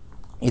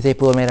y de ahí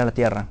pudo mirar la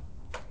tierra.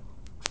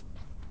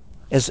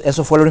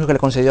 Eso fue lo único que le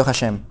concedió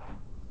Hashem.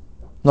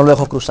 No lo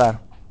dejó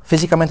cruzar.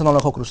 Físicamente no lo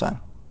dejó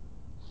cruzar.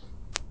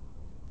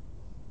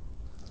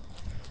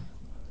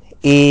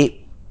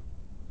 Y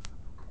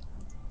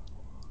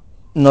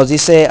nos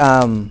dice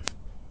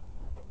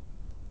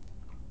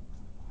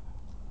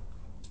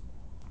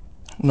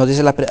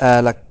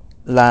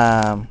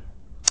la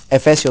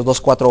Efesios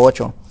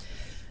 2:4-8.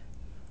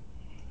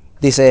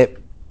 Dice,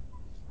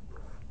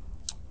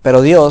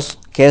 pero Dios,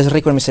 que es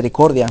rico en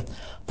misericordia,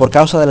 por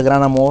causa del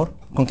gran amor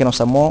con que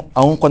nos amó,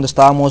 aun cuando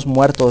estábamos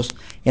muertos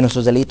en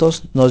nuestros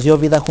delitos, nos dio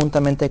vida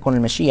juntamente con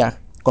Mashiach.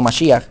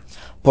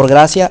 Por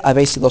gracia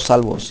habéis sido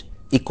salvos.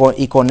 Y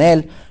con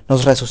Él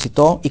nos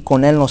resucitó y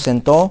con Él nos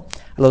sentó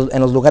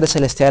en los lugares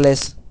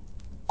celestiales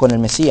con el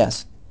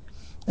Mesías.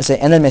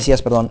 En el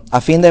Mesías, perdón, a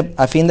fin de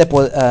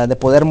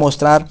poder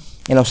mostrar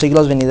en los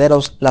siglos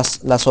venideros las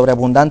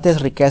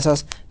sobreabundantes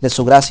riquezas de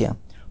su gracia,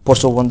 por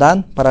su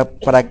bondad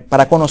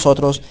para con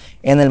nosotros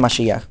en el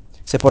Mashiach.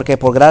 Porque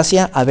por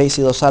gracia habéis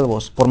sido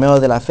salvos, por medio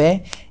de la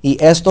fe, y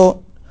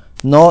esto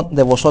no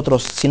de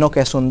vosotros, sino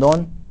que es un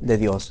don de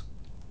Dios.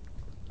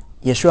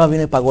 Yeshua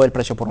vino y pagó el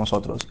precio por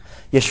nosotros.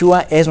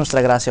 Yeshua es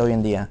nuestra gracia hoy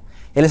en día.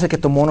 Él es el que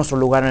tomó nuestro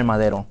lugar en el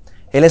madero.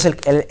 Él es el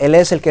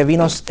que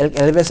vino,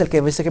 él es el que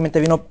básicamente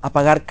vino a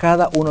pagar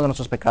cada uno de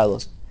nuestros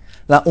pecados.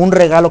 Un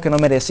regalo que no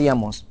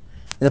merecíamos.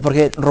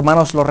 Porque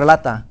Romanos lo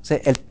relata.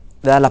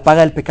 La paga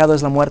del pecado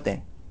es la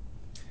muerte.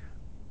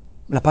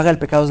 La paga del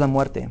pecado es la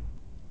muerte.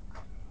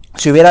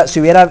 Si hubiera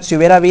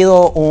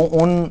habido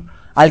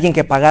alguien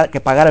que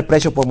pagara el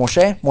precio por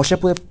Moshe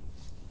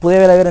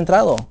pudiera haber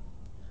entrado.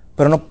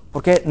 Pero no,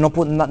 porque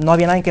no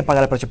había nadie que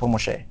pagara el precio por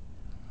Moshe.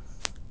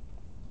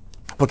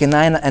 Porque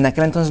en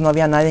aquel entonces no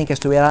había nadie que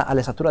estuviera a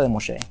la estatura de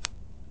Moshe.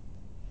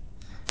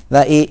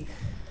 Y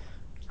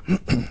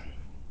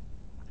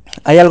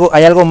hay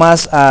algo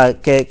más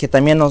que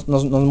también nos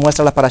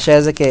muestra la parashá,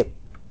 es de que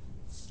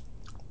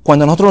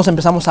cuando nosotros nos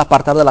empezamos a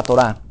apartar de la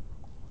Torah,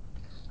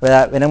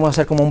 ¿verdad?, venimos a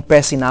ser como un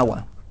pez sin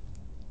agua.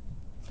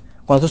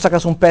 Cuando tú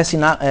sacas un pez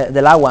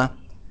del agua,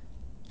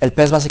 el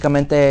pez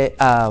básicamente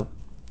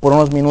por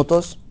unos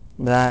minutos,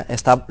 ¿verdad?,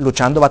 está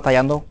luchando,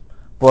 batallando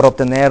por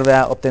obtener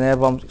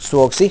su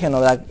oxígeno,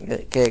 ¿verdad?,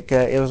 que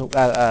ellos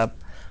de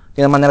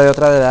una manera u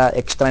otra, ¿verdad?,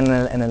 extraen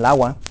en el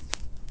agua,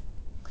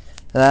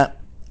 ¿verdad?,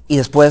 y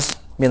después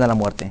viene la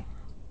muerte.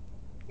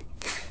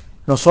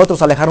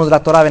 Nosotros, alejarnos de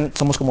la Torah,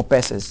 somos como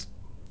peces.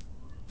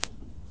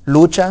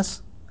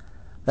 Luchas,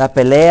 ¿verdad?,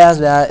 peleas,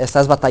 ¿verdad?,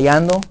 estás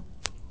batallando,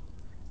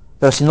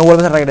 pero si no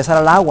vuelves a regresar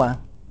al agua,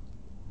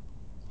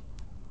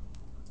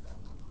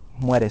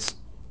 mueres.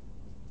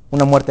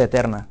 Una muerte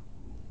eterna.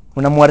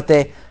 Una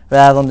muerte,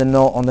 ¿verdad?, donde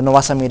no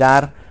vas a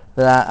mirar,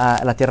 ¿verdad?,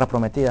 a la tierra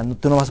prometida.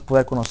 Tú no vas a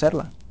poder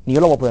conocerla. Ni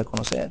yo lo voy a poder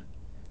conocer.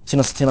 Si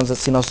nos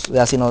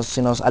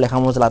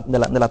alejamos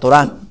de la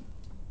Torah.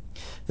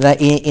 ¿Verdad?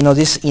 Y nos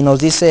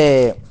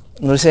dice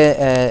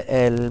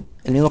el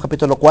mismo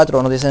capítulo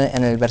 4, nos dice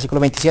en el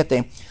versículo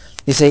 27,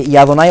 dice, y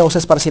Adonai os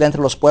esparcirá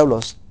entre los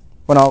pueblos.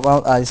 Bueno,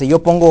 dice,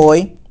 yo pongo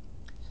hoy,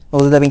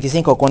 desde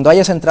 25, cuando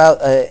hayas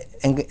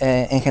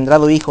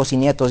engendrado hijos y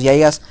nietos y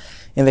hayas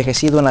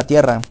envejecido en la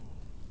tierra,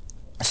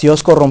 si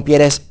os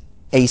corrompieres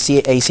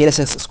hicieres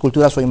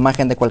esculturas o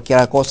imagen de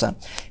cualquier cosa,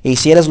 e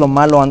hicieres lo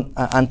malo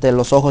ante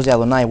los ojos de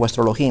Adonai,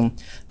 vuestro Elohim,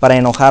 para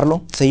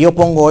enojarlo, si yo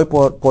pongo hoy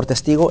por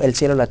testigo el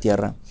cielo y la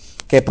tierra,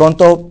 que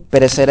pronto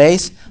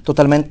pereceréis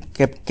totalmente,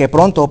 que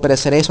pronto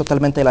pereceréis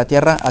totalmente de la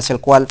tierra hacia el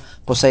cual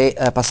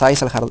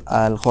pasáis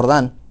al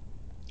Jordán,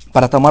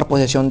 para tomar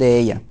posesión de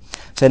ella.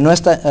 O sea,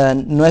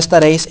 no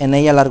estaréis en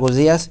ella largos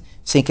días,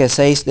 sin que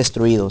seáis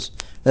destruidos.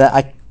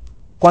 ¿Verdad?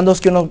 ¿Cuándo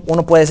es que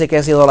uno puede decir que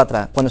es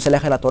idólatra? Cuando se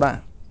aleja de la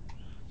Torah.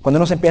 Cuando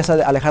uno se empieza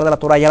a alejar de la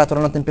Torah, ya la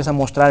Torah no te empieza a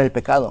mostrar el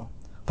pecado.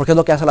 Porque es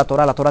lo que hace la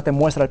Torah. La Torah te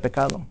muestra el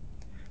pecado.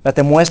 ¿Verdad?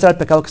 Te muestra el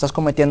pecado que estás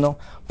cometiendo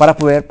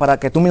para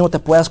que tú mismo te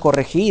puedas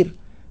corregir.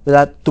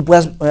 ¿Verdad? Tú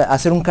puedas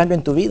hacer un cambio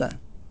en tu vida.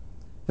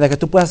 ¿Verdad? Que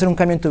tú puedas hacer un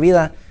cambio en tu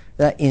vida,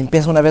 ¿verdad? Y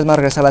empieza una vez más a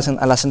regresar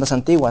a las sendas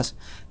antiguas.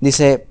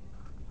 Dice,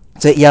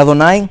 y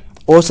Adonai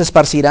os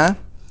esparcirá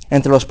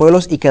entre los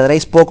pueblos y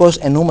quedaréis pocos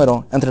en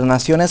número entre las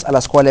naciones a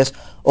las cuales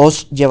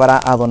os llevará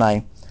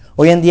Adonai.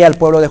 Hoy en día el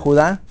pueblo de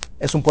Judá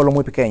es un pueblo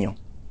muy pequeño.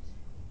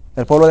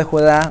 El pueblo de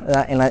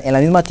Judá en la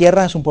misma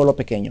tierra es un pueblo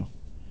pequeño.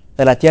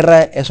 De la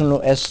tierra es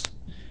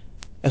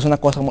una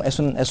cosa, es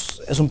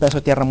un pedazo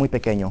de tierra muy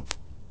pequeño.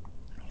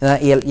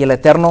 ¿Verdad? Y el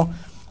Eterno,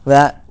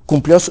 ¿verdad?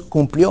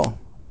 Cumplió.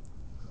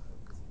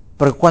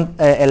 Porque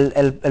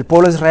el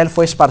pueblo de Israel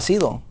fue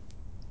esparcido,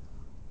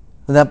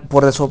 ¿verdad?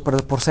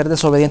 Por ser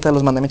desobediente a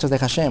los mandamientos de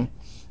Hashem.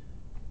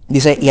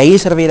 Dice, y ahí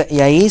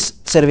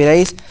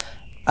serviréis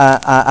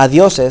a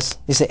dioses,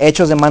 dice,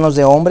 hechos de manos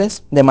de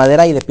hombres, de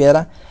madera y de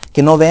piedra,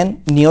 que no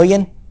ven, ni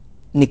oyen,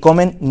 ni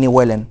comen, ni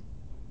huelen.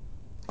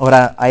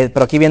 Ahora,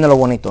 pero aquí viene lo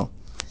bonito.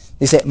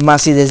 Dice,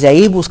 mas si desde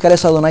ahí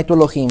buscares a Adonai tu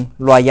Elohim,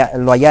 lo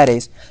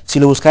hallares, si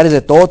lo buscares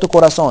de todo tu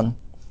corazón,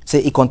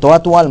 ¿sí? Y con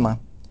toda tu alma,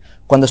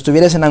 cuando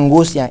estuvieres en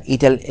angustia y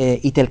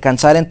te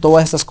alcanzaren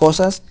todas estas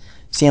cosas,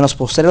 si en los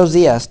posteriores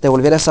días te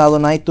volvieras a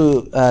Adonai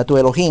tu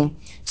Elohim,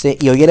 ¿sí?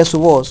 Y oyeres su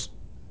voz,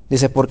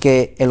 dice,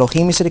 porque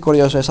Elohim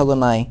misericordioso es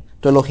Adonai,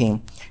 tu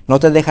Elohim, no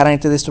te dejará ni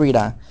te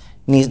destruirá,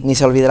 ni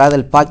se olvidará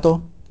del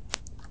pacto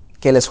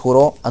que les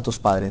juró a tus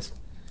padres.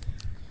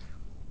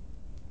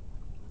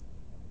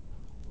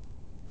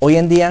 Hoy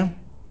en día,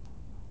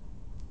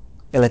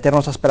 el Eterno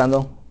está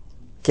esperando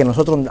que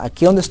nosotros,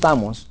 aquí donde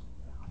estamos,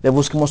 le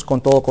busquemos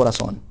con todo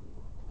corazón.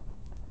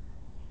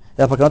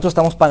 Porque nosotros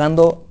estamos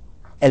pagando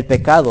el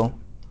pecado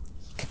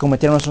que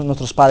cometieron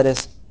nuestros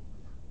padres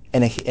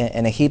en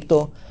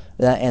Egipto,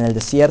 ¿verdad? En el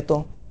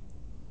desierto,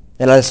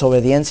 de la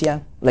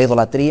desobediencia, la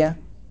idolatría.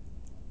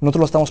 Nosotros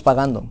lo estamos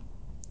pagando.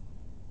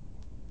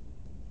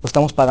 Lo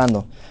estamos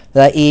pagando.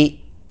 ¿Verdad?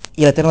 Y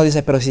el Eterno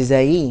dice, pero si de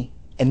ahí,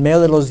 en medio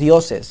de los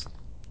dioses,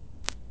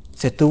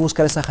 si tú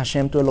buscares a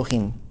Hashem, tu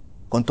Elohim,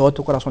 con todo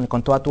tu corazón y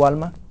con toda tu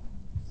alma,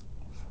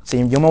 si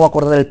yo me voy a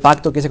acordar del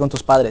pacto que hice con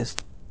tus padres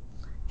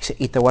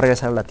y te voy a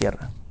regresar a la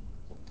tierra.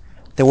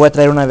 Te voy a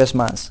traer una vez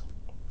más.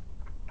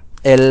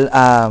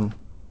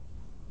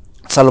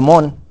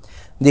 Salomón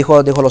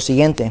dijo lo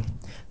siguiente.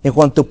 Dijo,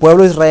 cuando tu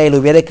pueblo Israel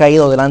hubiere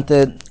caído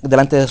delante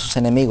de sus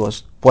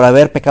enemigos por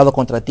haber pecado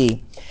contra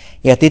ti,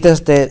 y a ti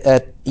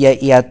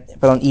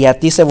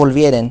se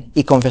volvieren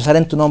y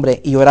confesaren tu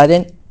nombre y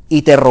oraren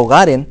y te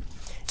rogaren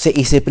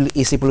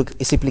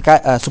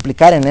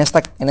suplicaren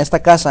en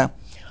esta casa,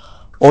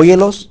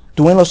 óyelos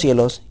tú en los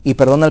cielos y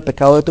perdona el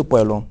pecado de tu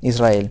pueblo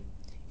Israel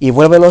y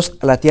vuélvelos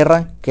a la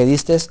tierra que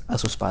diste a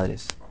sus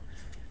padres.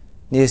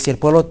 Dice, si el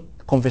pueblo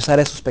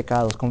confesara sus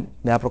pecados,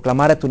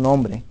 proclamara tu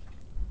nombre,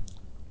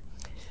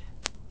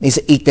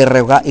 dice, y te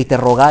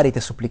rogar y te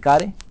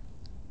suplicare,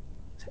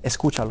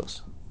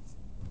 escúchalos,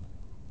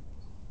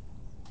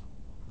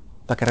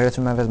 para que regrese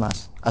una vez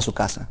más a su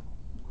casa,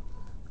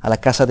 a la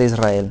casa de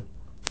Israel.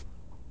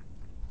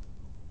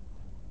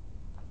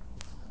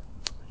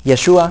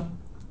 Yeshua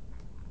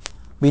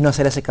vino a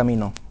hacer ese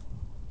camino.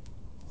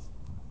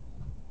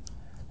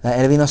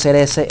 Él vino a ser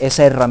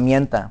esa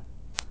herramienta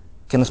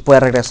que nos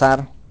puede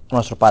regresar a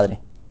nuestro Padre.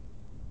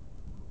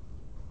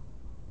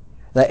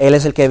 Él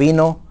es el que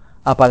vino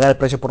a pagar el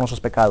precio por nuestros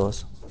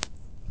pecados.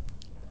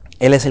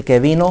 Él es el que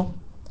vino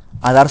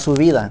a dar su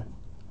vida.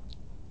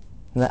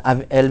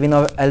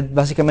 Él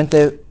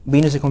básicamente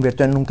vino y se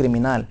convirtió en un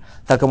criminal,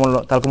 tal como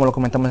lo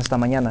comentamos esta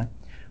mañana.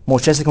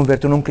 Moisés se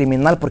convirtió en un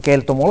criminal porque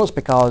él tomó los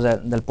pecados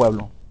del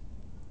pueblo.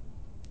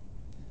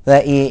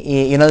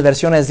 Y unas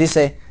versiones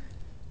dice,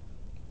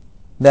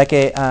 vea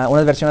que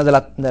unas versiones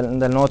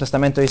del Nuevo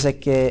Testamento dice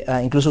que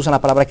incluso usan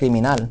la palabra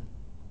criminal.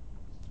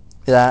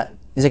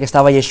 Dice que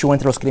estaba Yeshua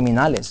entre los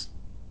criminales.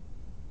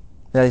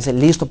 Dice,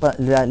 listo,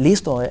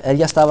 él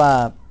ya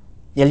estaba,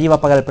 y él iba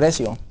a pagar el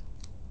precio.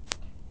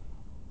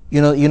 Y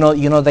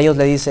uno de ellos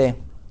le dice,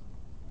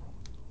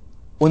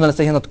 uno le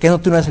está diciendo, ¿qué no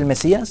tú no eres el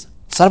Mesías?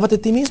 Sálvate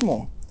a ti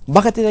mismo,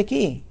 bájate de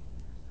aquí.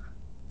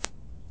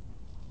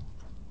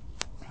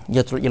 Y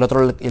el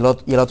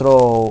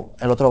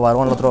otro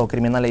varón, el otro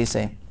criminal le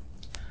dice,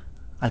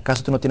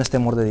 ¿acaso tú no tienes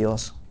temor de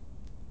Dios?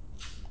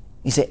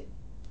 Dice,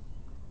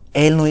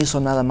 él no hizo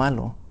nada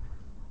malo.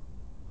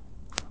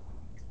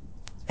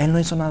 Él no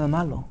hizo nada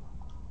malo.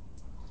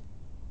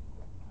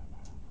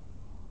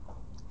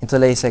 Entonces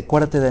le dice,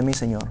 acuérdate de mí,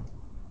 Señor.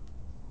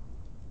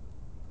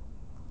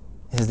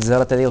 Y dice, desde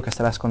ahora te digo que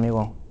estarás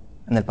conmigo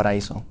en el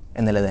paraíso,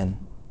 en el Edén.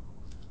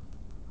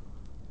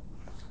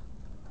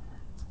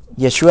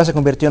 Yeshua se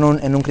convirtió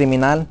en un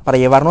criminal para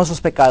llevar nuestros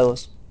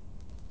pecados,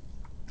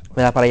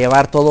 ¿verdad? Para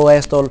llevar todo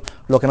esto,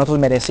 lo que nosotros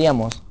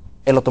merecíamos.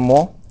 Él lo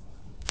tomó.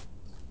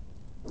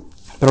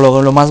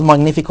 Pero lo más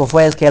magnífico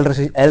fue es que él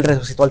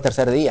resucitó al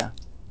tercer día.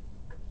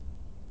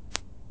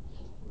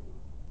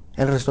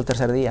 Él resucitó el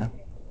tercer día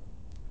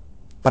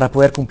para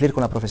poder cumplir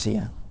con la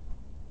profecía.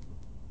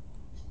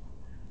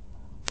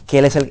 Que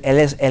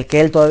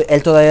Él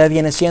todavía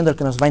viene siendo el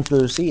que nos va a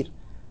introducir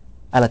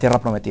a la tierra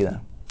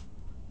prometida.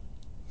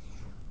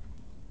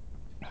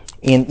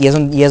 Y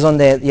es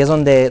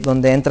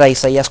donde entra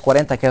Isaías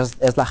 40, que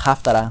es la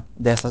Haftara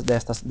de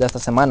esta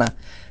semana,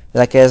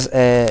 ¿verdad?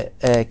 Que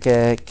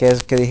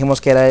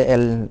dijimos que era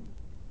el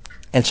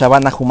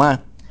Shabbat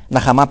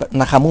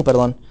Nahamú,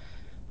 perdón,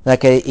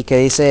 y que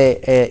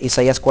dice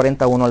Isaías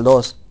 41 al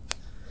 2.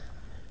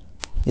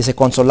 Dice,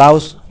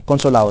 consolaos,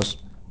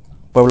 consolaos,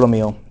 pueblo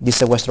mío,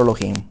 dice vuestro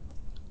Elohim.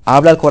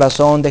 Habla al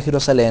corazón de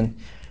Jerusalén,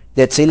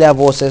 decidle a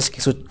voces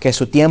que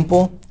su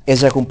tiempo es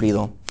ya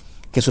cumplido,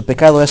 que su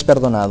pecado es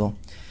perdonado,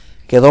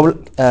 que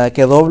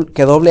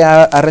doble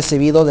ha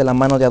recibido de la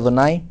mano de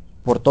Adonai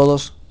por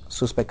todos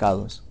sus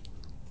pecados.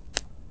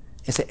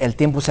 El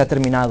tiempo se ha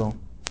terminado.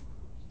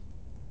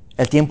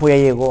 El tiempo ya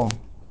llegó.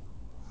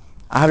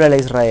 Háblale a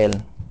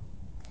Israel.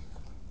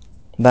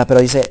 Pero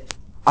dice,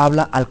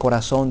 habla al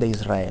corazón de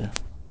Israel.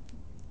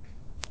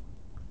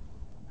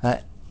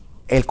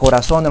 El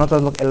corazón de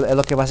nosotros es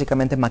lo que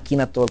básicamente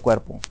maquina todo el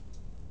cuerpo.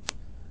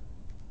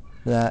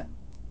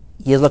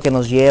 Y es lo que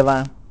nos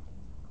lleva.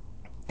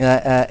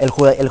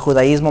 El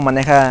judaísmo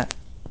maneja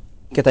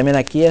que también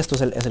aquí esto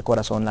es el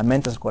corazón, la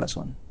mente es el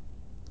corazón.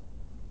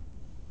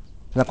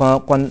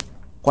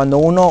 Cuando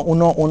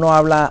uno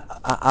habla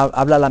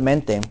a la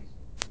mente,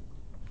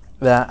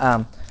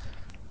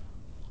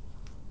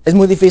 es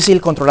muy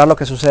difícil controlar lo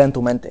que sucede en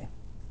tu mente.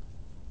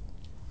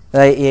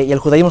 Y el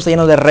judaísmo está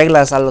lleno de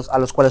reglas a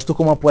los cuales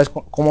cómo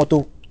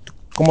tú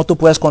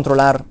puedes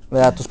controlar,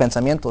 ¿verdad?, tus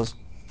pensamientos.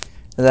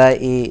 ¿Verdad?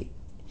 Y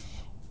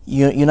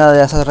una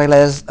de esas reglas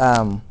es,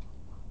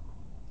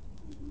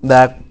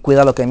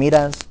 cuida lo que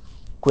miras,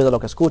 cuida lo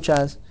que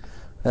escuchas.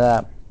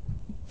 ¿Verdad?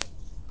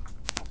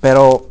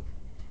 Pero,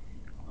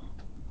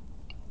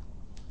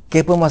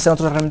 ¿qué podemos hacer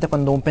nosotros realmente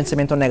cuando un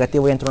pensamiento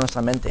negativo entra en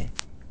nuestra mente?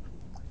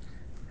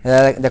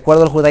 De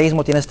acuerdo al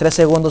judaísmo, tienes 3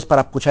 segundos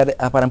para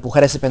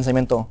empujar ese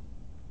pensamiento.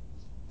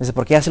 Dice,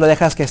 porque ya si lo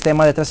dejas que esté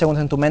más de 3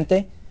 segundos en tu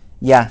mente,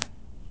 ya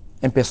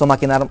empezó a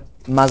maquinar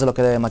más de lo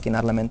que debe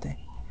maquinar la mente.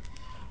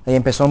 Y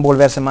empezó a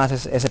envolverse más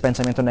ese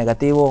pensamiento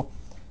negativo.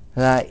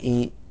 ¿Verdad?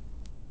 Y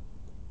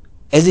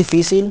es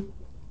difícil,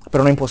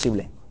 pero no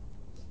imposible.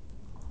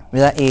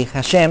 ¿Verdad? Y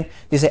Hashem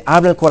dice,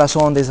 habla el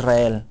corazón de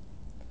Israel.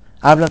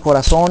 Habla el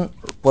corazón,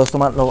 puedes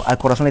tomarlo al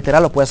corazón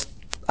literal o puedes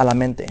a la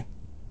mente.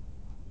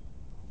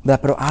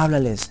 ¿Verdad? Pero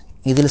háblales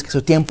y diles que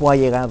su tiempo ha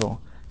llegado,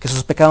 que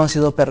sus pecados han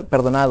sido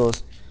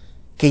perdonados,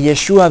 que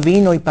Yeshua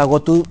vino y pagó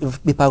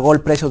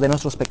el precio de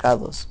nuestros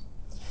pecados.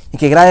 Y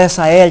que gracias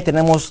a Él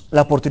tenemos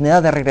la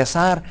oportunidad de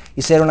regresar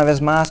y ser una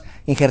vez más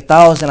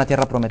injertados en la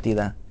tierra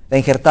prometida,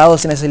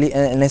 injertados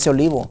en ese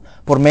olivo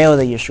por medio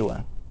de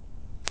Yeshua.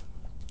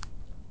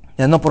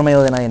 No por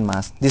medio de nadie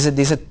más.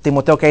 Dice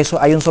Timoteo que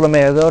hay un solo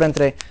mediador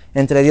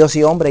entre Dios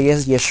y hombre, y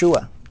es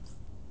Yeshua,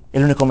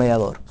 el único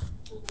mediador.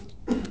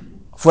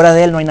 Fuera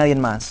de Él no hay nadie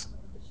más.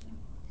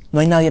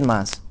 No hay nadie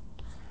más.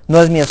 No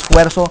es mi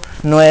esfuerzo,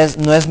 no es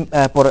en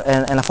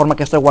la forma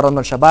que estoy guardando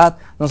el Shabbat,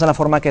 no es en la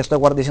forma que estoy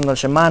diciendo el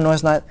Shema, no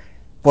es nada.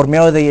 Por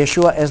medio de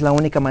Yeshua es la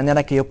única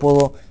manera que yo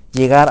puedo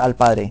llegar al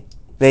Padre.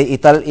 Y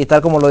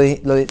tal como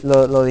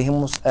lo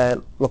dijimos,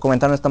 lo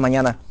comentaron esta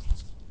mañana,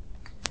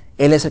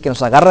 Él es el que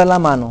nos agarra de la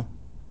mano,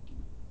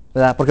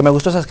 ¿verdad? Porque me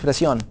gustó esa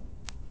expresión.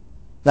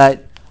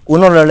 ¿Verdad?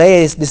 Uno lo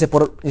lee y dice,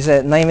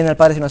 nadie viene al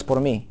Padre si no es por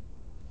mí.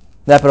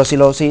 ¿Verdad? Pero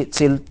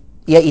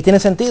y tiene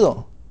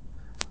sentido.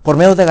 Por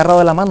medio de agarrado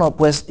de la mano,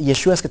 pues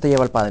Yeshua es que te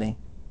lleva al Padre.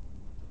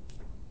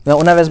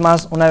 Una vez,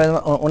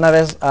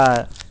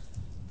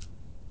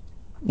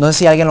 no sé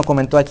si alguien lo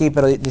comentó aquí,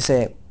 pero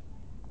dice,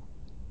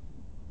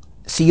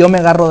 si yo me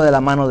agarro de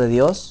la mano de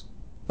Dios,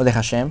 o de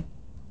Hashem,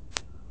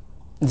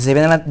 dice,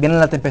 viene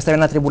la tempestad,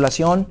 viene la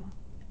tribulación,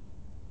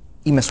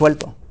 y me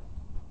suelto.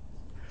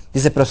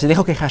 Dice, pero si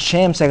dejo que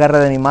Hashem se agarre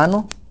de mi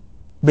mano,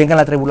 venga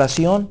la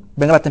tribulación,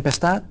 venga la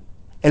tempestad,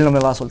 Él no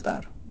me va a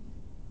soltar.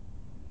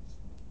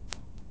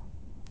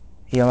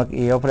 Y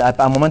yo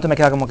al momento me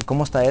queda como que,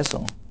 ¿cómo está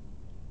eso?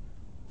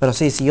 Pero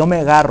sí, si yo me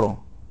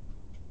agarro,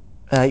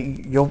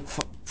 yo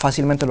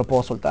fácilmente lo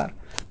puedo soltar.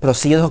 Pero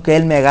si yo dejo que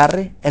Él me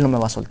agarre, Él no me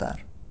va a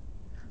soltar.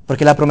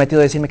 Porque Él ha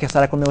prometido decirme que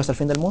estará conmigo hasta el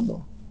fin del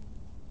mundo.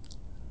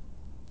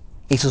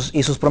 Y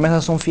sus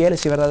promesas son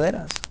fieles y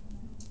verdaderas.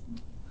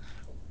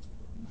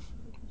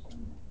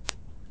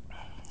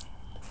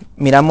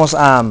 Miramos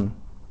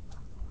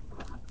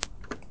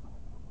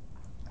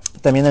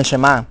también el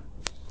Shema.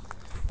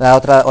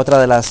 Otra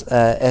de las,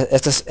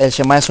 el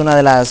Shema es una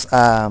de las,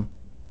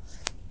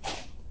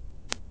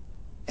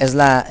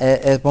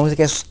 podemos decir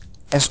que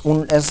es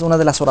una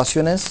de las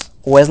oraciones,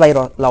 o es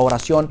la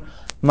oración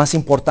más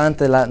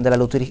importante de la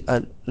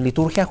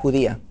liturgia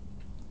judía.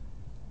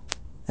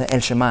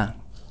 El Shema.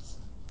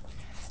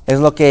 Es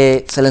lo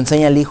que se le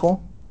enseña al hijo,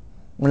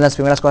 una de las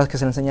primeras cosas que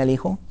se le enseña al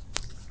hijo.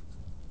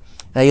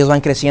 Ellos van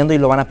creciendo y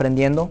lo van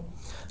aprendiendo.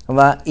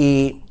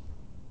 Y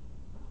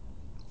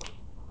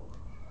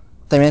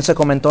también se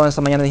comentó esta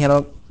mañana,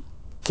 dijeron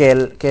que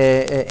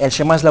el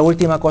Shema es la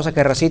última cosa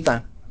que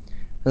recita,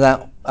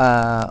 ¿verdad?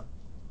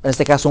 En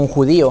este caso un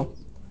judío,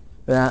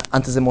 ¿verdad?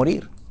 Antes de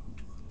morir.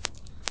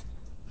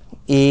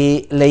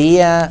 Y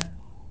leía,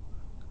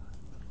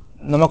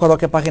 no me acuerdo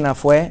qué página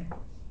fue,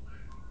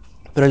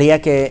 pero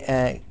leía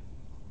que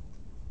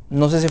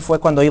no sé si fue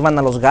cuando iban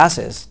a los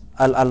gases,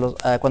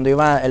 cuando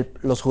iban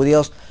los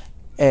judíos,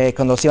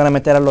 cuando se iban a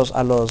meter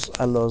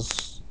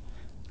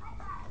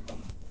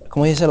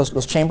 ¿cómo dice?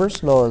 Los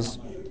chambers, las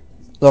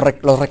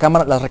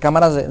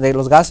recámaras de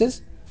los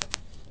gases.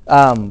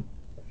 um,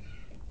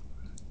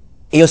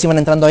 Ellos iban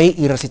entrando ahí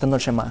y recitando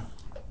el Shema.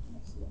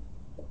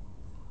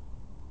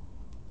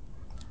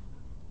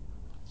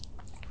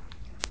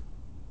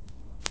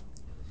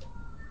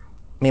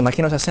 Me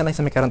imagino esa escena y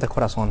se me quedaron de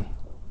corazón.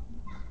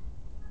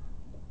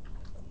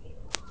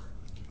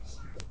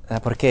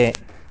 Porque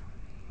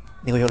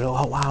digo yo,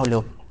 oh,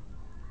 wow,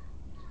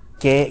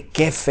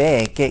 qué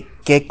fe,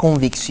 qué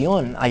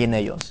convicción hay en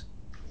ellos.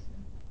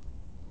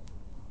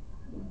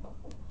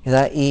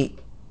 ¿Verdad? Y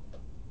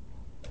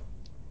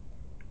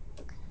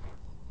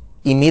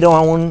miro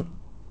a un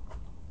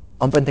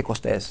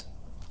Pentecostés,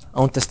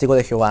 a un testigo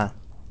de Jehová,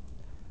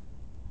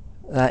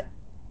 ¿verdad?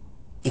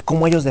 Y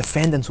cómo ellos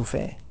defienden su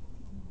fe,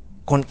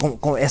 con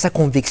esa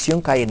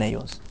convicción que hay en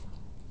ellos.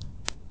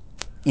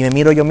 Y me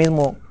miro yo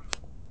mismo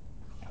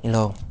y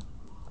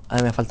a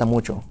mí me falta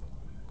mucho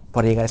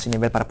para llegar a ese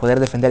nivel, para poder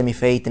defender mi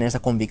fe y tener esa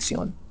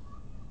convicción.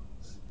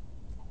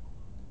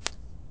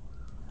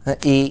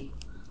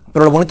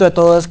 Pero lo bonito de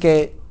todo es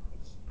que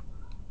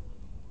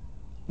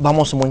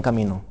vamos en buen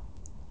camino,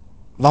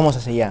 vamos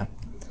hacia allá.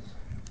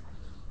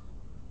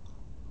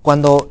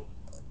 Cuando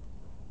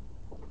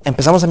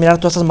empezamos a mirar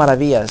todas estas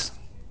maravillas,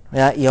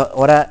 ¿verdad? Y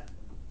ahora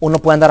uno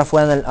puede andar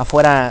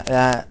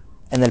afuera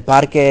en el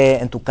parque,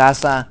 en tu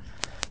casa,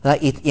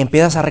 y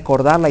empiezas a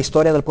recordar la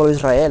historia del pueblo de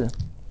Israel.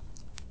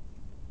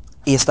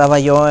 Y estaba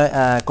yo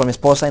con mi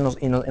esposa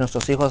y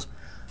nuestros hijos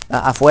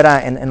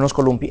afuera en unos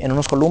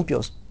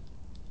columpios.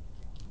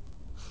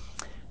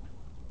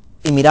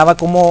 Y miraba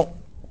cómo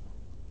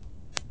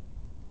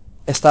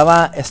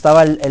estaba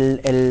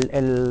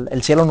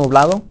el cielo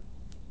nublado,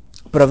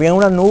 pero había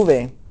una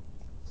nube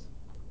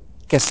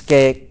que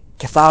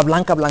estaba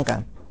blanca,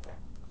 blanca.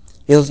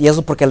 Y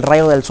eso porque el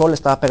rayo del sol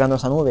estaba pegando a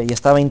esa nube y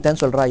estaba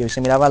intenso el rayo y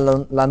se miraba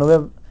la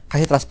nube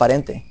casi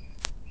transparente.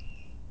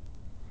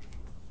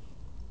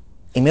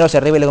 Y miro hacia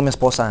arriba y le digo a mi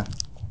esposa,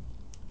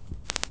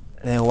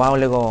 le digo, wow,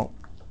 le digo,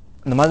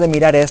 nomás de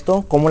mirar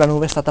esto, cómo la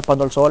nube está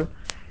tapando el sol,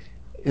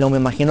 me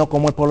imagino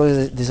cómo el pueblo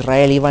de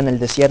Israel iba en el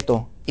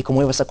desierto y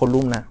cómo iba esa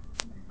columna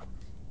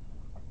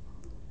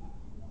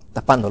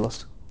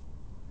tapándolos.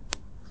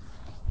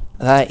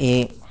 ¿Verdad?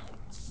 Y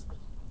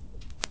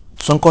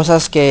son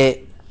cosas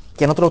que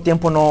en otro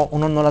tiempo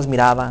uno no las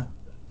miraba,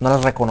 no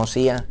las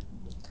reconocía.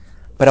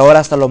 Pero ahora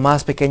hasta lo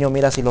más pequeño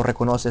miras y lo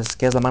reconoces,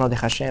 que es la mano de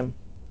Hashem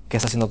que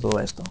está haciendo todo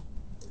esto.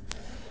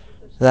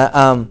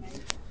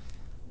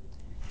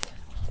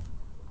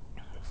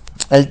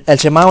 El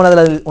Shema,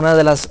 una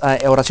de las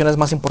oraciones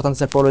más importantes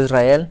del pueblo de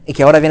Israel, y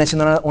que ahora viene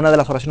siendo una de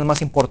las oraciones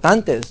más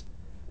importantes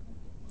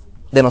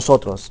de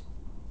nosotros.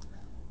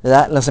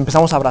 ¿Verdad? Las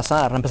empezamos a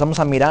abrazar, las empezamos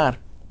a mirar.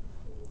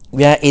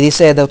 ¿Verdad? Y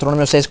dice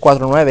Deuteronomio 6,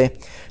 4, 9,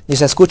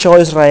 dice, escucha, oh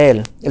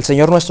Israel, el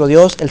Señor nuestro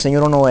Dios, el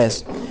Señor uno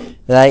es.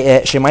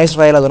 Shema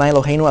Israel, Adonai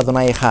Eloheinu,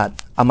 Adonai Echad.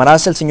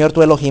 Amarás al Señor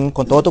tu Elohim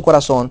con todo tu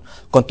corazón,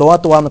 con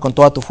toda tu alma, con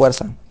toda tu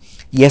fuerza.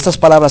 Y estas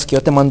palabras que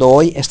yo te mando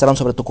hoy estarán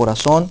sobre tu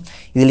corazón,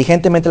 y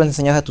diligentemente las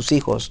enseñarás a tus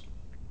hijos.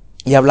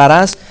 Y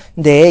hablarás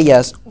de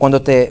ellas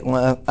cuando te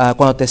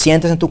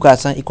sientes en tu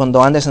casa y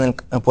cuando andes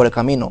por el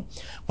camino.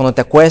 Cuando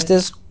te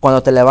acuestes,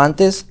 cuando te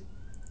levantes,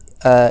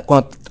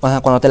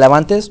 cuando te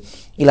levantes,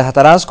 y las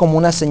atarás como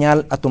una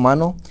señal a tu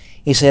mano,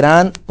 y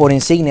serán por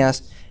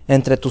insignias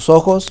entre tus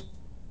ojos,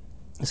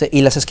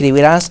 y las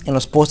escribirás en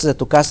los postes de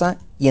tu casa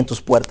y en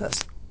tus puertas.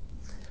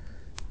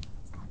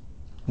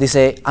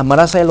 Dice,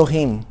 amarás a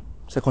Elohim,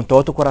 con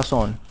todo tu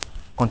corazón,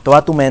 con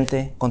toda tu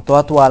mente, con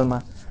toda tu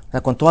alma,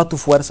 con toda tu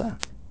fuerza.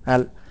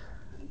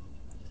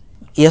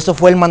 Y esto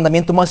fue el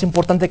mandamiento más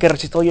importante que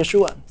recitó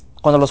Yeshua.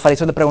 Cuando los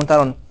fariseos le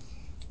preguntaron,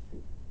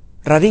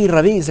 Rabí,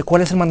 dice,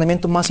 ¿cuál es el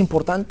mandamiento más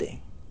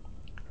importante?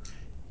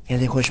 Y él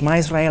dijo, Shema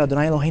Israel,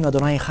 Adonai Elohim,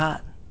 Adonai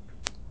Echad.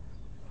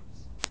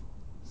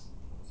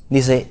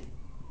 Dice,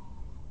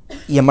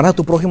 y amarás a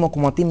tu prójimo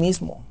como a ti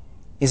mismo.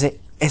 Dice,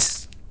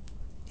 es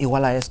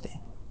igual a este.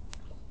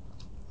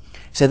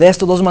 Dice, de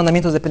estos dos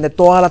mandamientos depende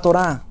toda la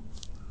Torah.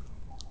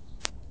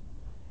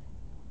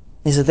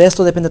 Dice, de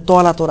esto depende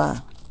toda la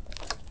Torah.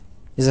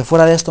 Dice,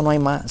 fuera de esto no hay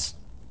más.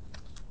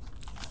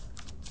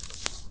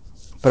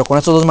 Pero con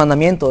estos dos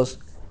mandamientos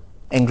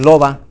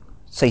engloba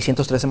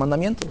 613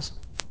 mandamientos.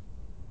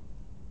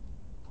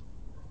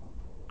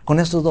 Con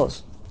estos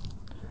dos.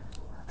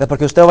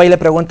 Porque usted va y le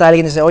pregunta a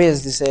alguien y dice, oye,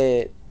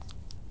 dice,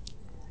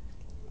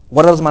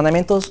 ¿guarda los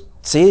mandamientos?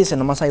 Sí, dice,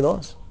 nomás hay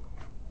dos.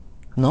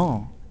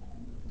 No,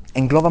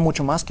 engloba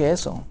mucho más que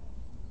eso.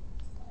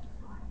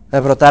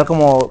 Pero tal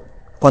como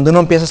cuando uno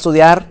empieza a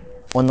estudiar,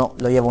 uno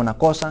lo lleva a una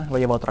cosa, lo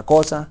lleva a otra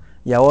cosa,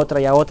 y a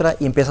otra,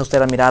 y empieza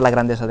usted a mirar la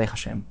grandeza de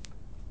Hashem.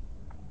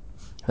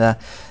 ¿Verdad?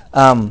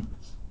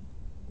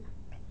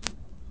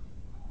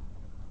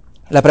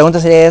 La pregunta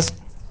sería es,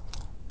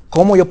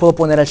 ¿cómo yo puedo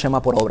poner el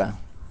Shema por obra?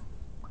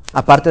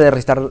 Aparte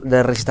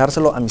de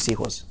recitárselo a mis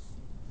hijos.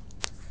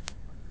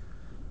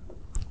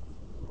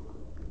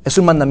 Es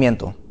un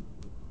mandamiento.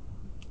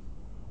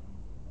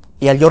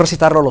 ¿Y al yo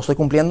recitarlo lo estoy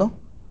cumpliendo?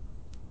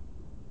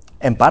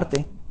 En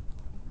parte.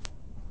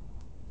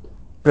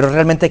 Pero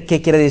realmente,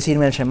 ¿qué quiere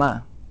decirme el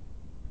Shema?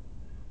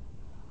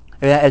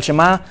 El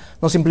Shema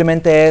no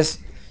simplemente es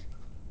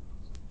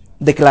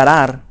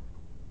declarar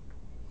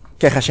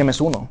que Hashem es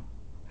uno.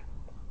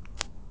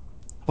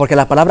 Porque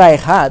la palabra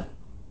Ejad,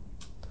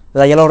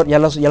 ya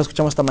lo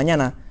escuchamos esta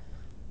mañana,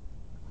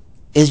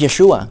 es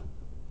Yeshua.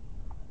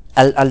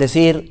 Al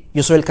decir,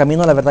 yo soy el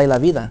camino, la verdad y la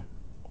vida.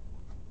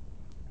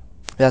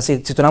 Si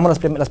tomamos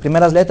las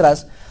primeras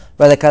letras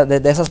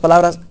de esas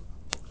palabras,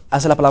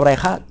 hace la palabra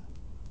Ejad.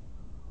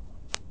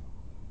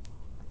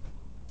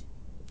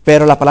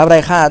 Pero la palabra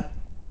Ejad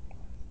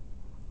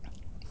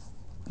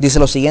dice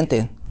lo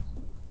siguiente.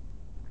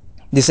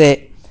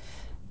 Dice,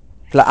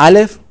 la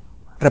Aleph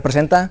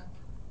representa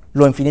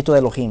lo infinito de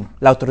Elohim,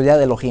 la autoridad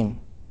de Elohim.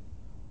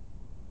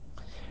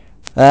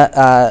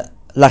 La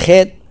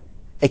Het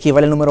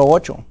equivale al número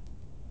 8.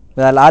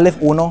 La Aleph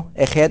 1,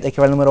 Het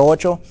equivale al número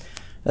 8.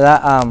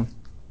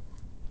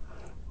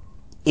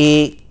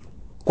 Y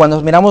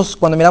cuando miramos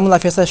la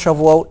fiesta de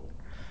Shavuot,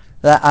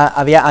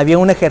 había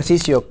un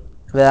ejercicio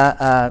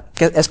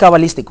que es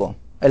cabalístico.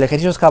 El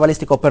ejercicio es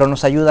cabalístico, pero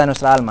nos ayuda a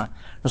nuestra alma.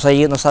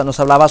 Nos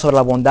hablaba sobre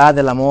la bondad,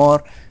 el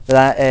amor,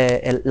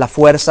 la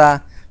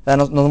fuerza.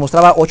 Nos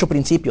mostraba 8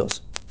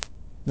 principios.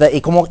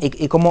 Y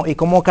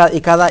cómo cada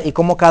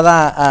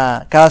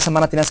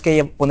semana tienes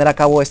que poner a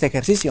cabo este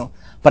ejercicio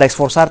para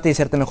esforzarte y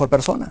serte mejor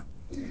persona.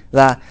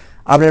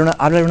 Háblale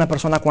a una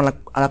persona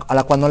a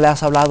la cual no le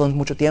has hablado en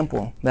mucho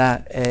tiempo.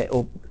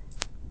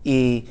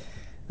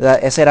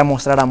 Ese era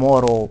mostrar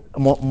amor.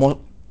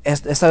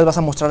 Esta vez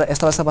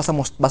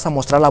vas a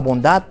mostrar la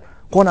bondad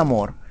con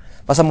amor.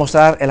 Vas a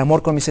mostrar el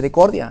amor con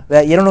misericordia.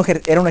 Y era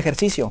un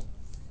ejercicio.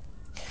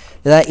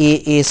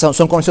 Y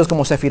son conocidos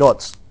como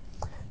sefirot.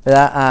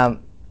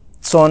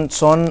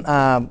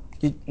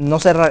 No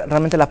sé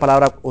realmente la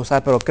palabra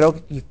usar, pero creo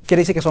que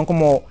quiere decir que son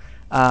como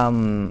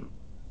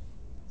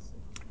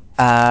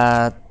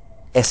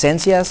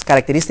esencias,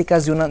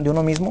 características de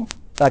uno mismo,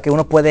 que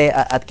uno puede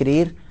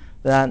adquirir.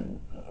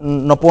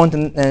 No puedo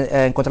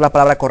encontrar la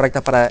palabra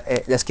correcta para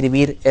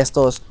describir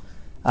estos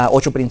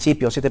 8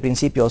 principios, 7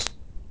 principios.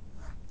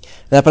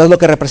 Pero es lo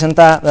que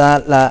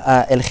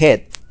representa el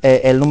Het,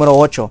 el número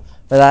 8,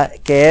 ¿verdad?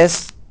 Que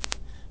es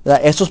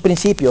estos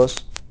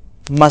principios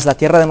más la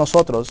tierra de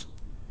nosotros,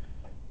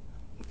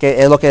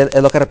 que es lo que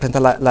representa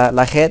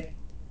la Het.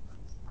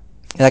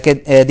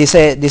 Que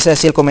dice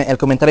así el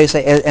comentario,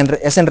 dice,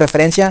 es en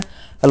referencia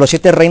a los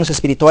 7 reinos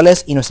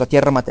espirituales y nuestra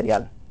tierra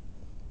material.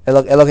 Es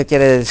lo que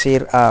quiere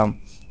decir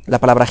la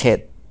palabra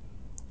Het.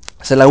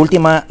 O sea, la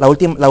última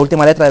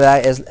letra, ¿verdad?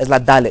 es la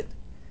Dalet,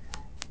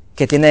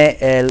 que tiene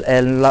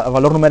el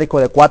valor numérico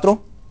de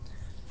 4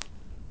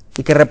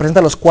 y que representa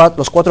los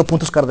 4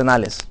 puntos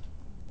cardinales.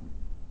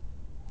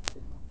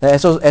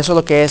 Eso es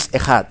lo que es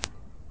Ejad.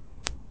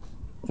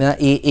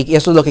 Y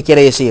eso es lo que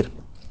quiere decir.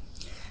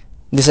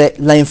 Dice,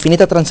 la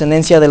infinita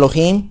trascendencia de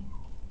Elohim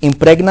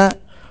impregna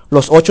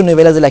los 8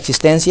 niveles de la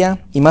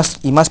existencia y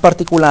más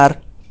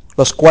particular,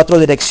 los 4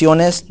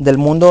 direcciones del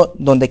mundo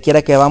donde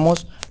quiera que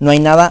vamos, no hay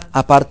nada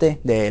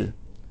aparte de él.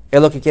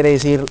 Es lo que quiere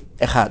decir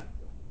Ejad.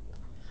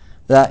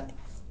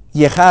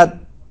 Y Ejad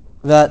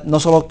no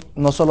solo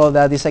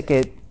dice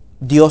que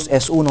Dios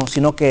es uno,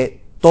 sino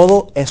que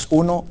todo es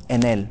uno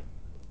en él.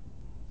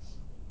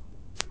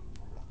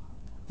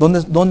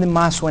 ¿Dónde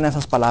más suenan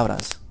esas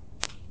palabras?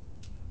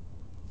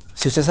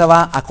 Si usted se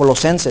va a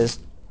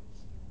Colosenses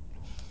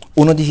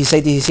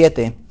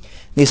 1:16-17,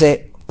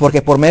 dice,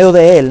 porque por medio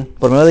de él,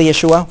 por medio de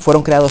Yeshua,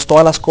 fueron creadas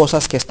todas las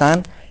cosas que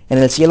están en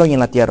el cielo y en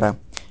la tierra,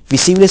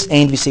 visibles e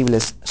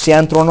invisibles,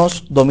 sean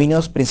tronos,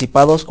 dominios,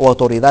 principados o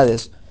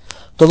autoridades.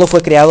 Todo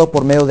fue creado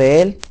por medio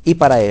de él y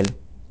para él.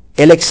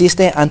 Él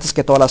existe antes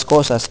que todas las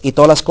cosas, y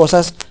todas las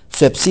cosas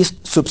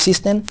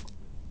subsisten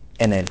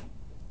en él.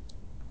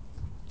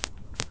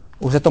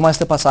 Usted toma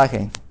este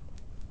pasaje,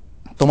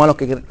 toma lo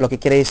que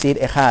quiere decir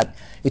Ejad,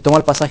 y toma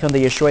el pasaje donde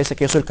Yeshua dice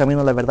que yo soy el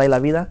camino, la verdad y la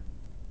vida.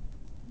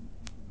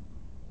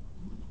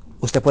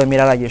 Usted puede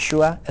mirar a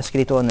Yeshua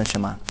escrito en el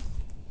Shema.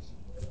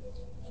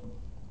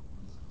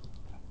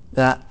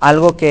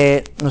 Algo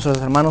que nuestros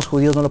hermanos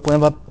judíos no lo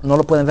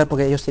pueden ver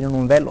porque ellos tienen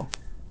un velo.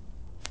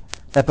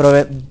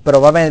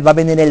 Pero va a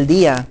venir el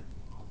día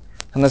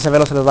donde ese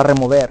velo se les va a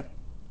remover.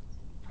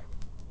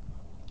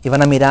 Y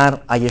van a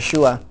mirar a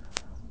Yeshua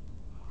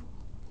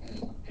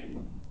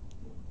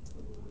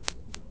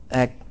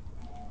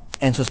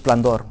en su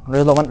esplendor.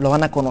 Ellos lo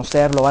van a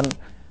conocer,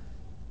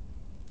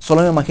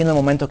 solo me imagino el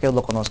momento que ellos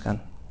lo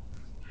conozcan.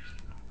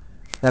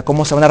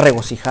 Cómo se van a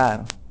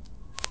regocijar.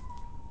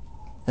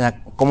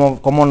 Cómo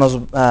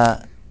va a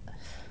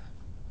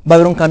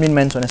haber un cambio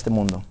inmenso en este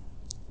mundo.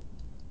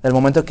 El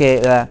momento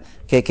que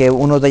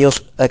uno de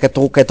ellos, que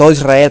todo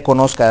Israel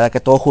conozca, que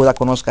todo Judá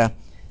conozca,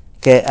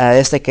 que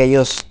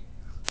ellos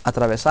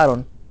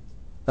atravesaron,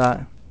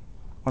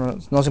 bueno,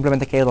 no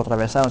simplemente que ellos lo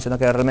atravesaron, sino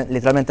que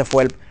literalmente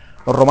fue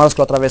los romanos que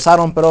lo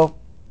atravesaron, pero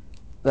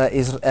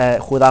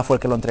Judá fue el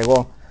que lo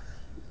entregó.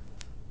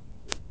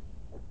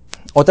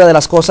 Otra de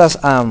las cosas,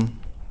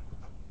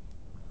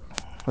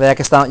 ya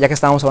que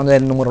estábamos hablando de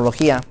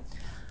numerología,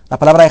 la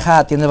palabra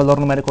Ejad tiene el valor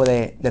numérico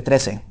de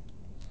 13.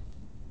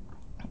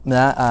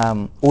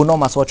 1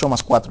 más 8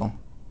 más 4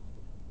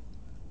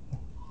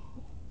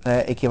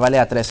 equivale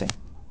a 13.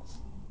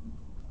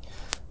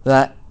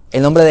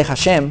 El nombre de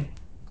Hashem,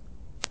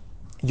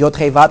 Yod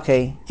Hei Vav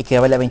Hei,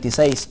 equivale a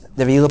 26.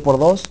 Dividido por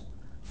 2,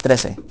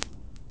 13.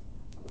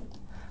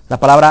 La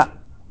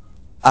palabra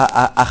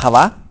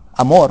Ahavá,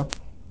 amor,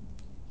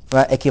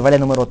 equivale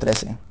al número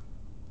 13.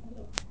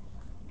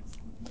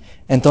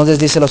 Entonces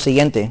dice lo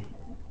siguiente.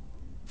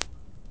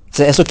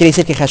 Eso quiere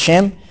decir que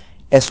Hashem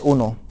es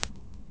uno.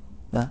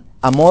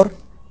 Amor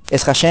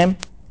es Hashem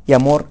y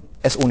amor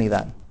es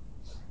unidad.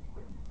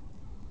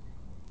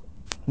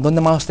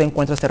 ¿Dónde más usted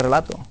encuentra este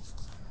relato?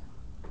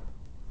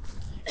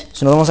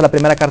 Si nos vamos a la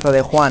primera carta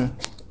de Juan,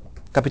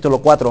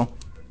 capítulo 4,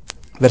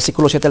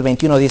 versículo 7 al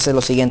 21, dice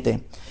lo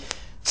siguiente.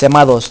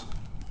 Amados,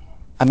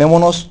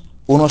 amémonos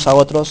unos a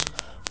otros,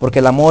 porque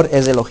el amor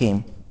es de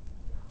Elohim.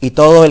 Y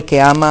todo el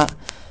que ama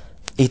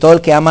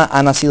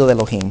ha nacido de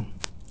Elohim.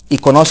 Y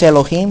conoce a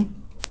Elohim.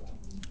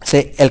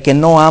 El que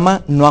no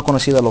ama no ha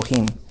conocido a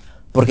Elohim,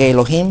 porque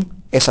Elohim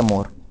es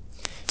amor.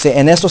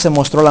 En esto se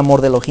mostró el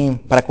amor de Elohim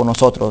para con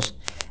nosotros,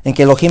 en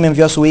que Elohim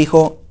envió a su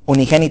Hijo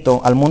unigénito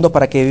al mundo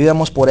para que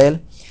vivamos por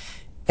él.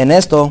 En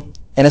esto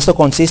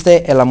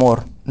consiste el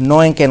amor,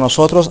 no en que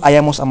nosotros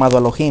hayamos amado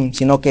a Elohim,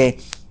 sino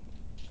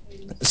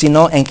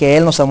en que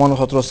Él nos amó a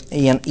nosotros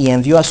y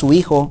envió a su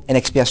Hijo en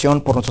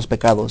expiación por nuestros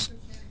pecados.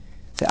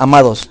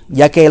 Amados,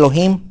 ya que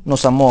Elohim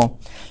nos amó,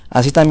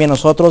 así también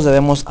nosotros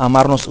debemos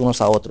amarnos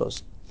unos a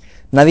otros.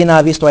 Nadie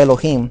ha visto a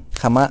Elohim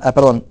jamás,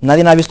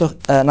 nadie ha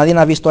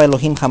visto a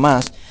Elohim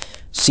jamás.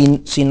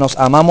 Si nos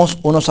amamos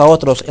unos a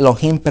otros,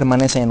 Elohim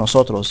permanece en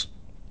nosotros,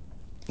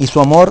 y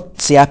su amor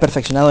se ha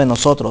perfeccionado en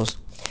nosotros.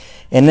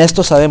 En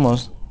esto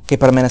sabemos que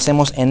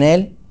permanecemos en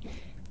Él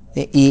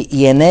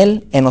y en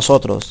Él en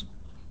nosotros,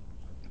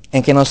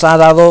 en que nos ha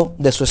dado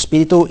de su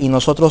Espíritu, y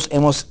nosotros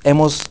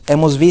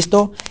hemos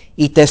visto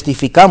y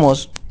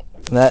testificamos,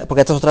 ¿verdad?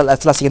 Porque esta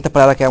es la siguiente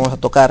palabra que vamos a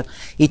tocar,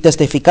 y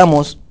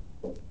testificamos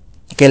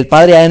que el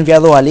Padre ha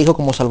enviado al Hijo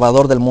como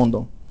Salvador del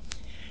mundo.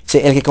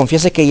 El que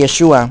confiese que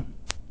Yeshua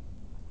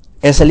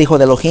es el Hijo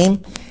de Elohim,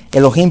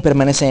 Elohim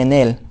permanece en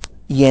Él,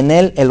 y en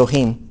Él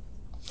Elohim.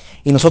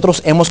 Y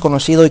nosotros hemos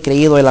conocido y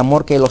creído el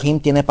amor que Elohim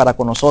tiene para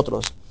con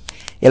nosotros.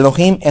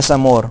 Elohim es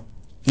amor,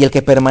 y el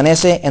que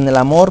permanece en el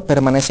amor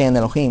permanece en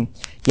Elohim,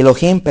 y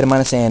Elohim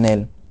permanece en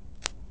él.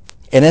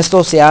 En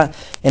eso se ha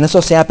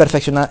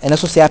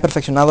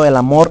perfeccionado el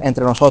amor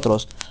entre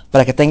nosotros,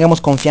 para que tengamos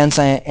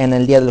confianza en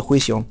el día del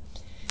juicio.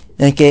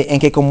 En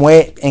que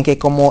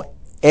como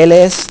Él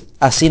es,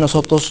 así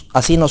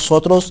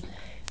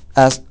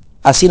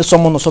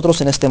somos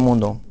nosotros en este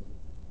mundo.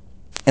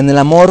 En el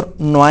amor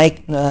no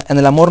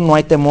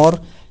hay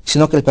temor,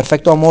 sino que el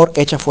perfecto amor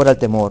echa fuera el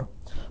temor,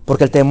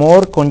 porque el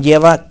temor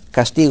conlleva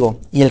castigo,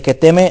 y el que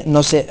teme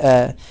no se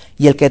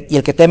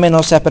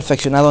ha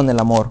perfeccionado en el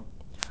amor.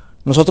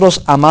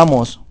 Nosotros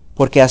amamos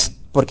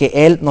porque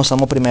Él nos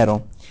amó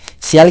primero.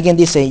 Si alguien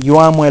dice yo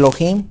amo a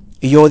Elohim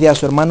y yo odio a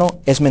su hermano,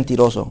 es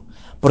mentiroso,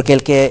 porque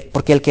el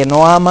que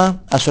no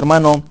ama a su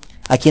hermano,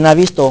 a quien ha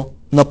visto,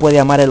 no puede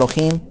amar a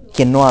Elohim,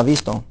 quien no ha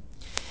visto.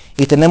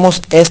 Y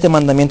tenemos este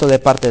mandamiento de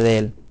parte de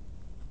Él: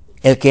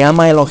 el que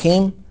ama a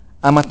Elohim,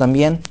 ama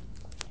también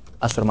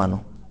a su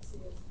hermano.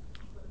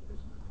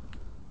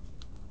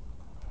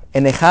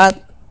 En Ejad,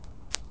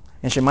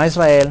 en Shema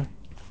Israel,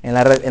 en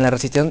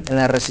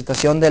la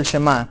recitación del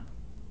Shema,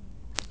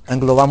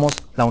 englobamos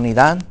la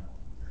unidad,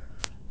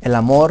 el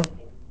amor,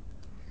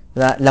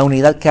 la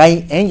unidad que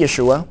hay en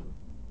Yeshua,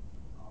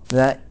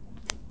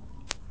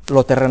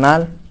 lo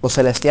terrenal, lo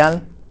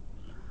celestial,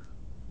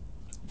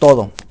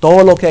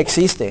 todo lo que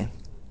existe,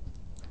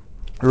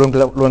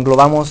 lo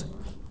englobamos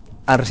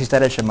al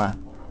recitar el Shema.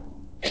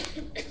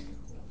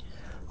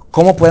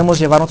 ¿Cómo podemos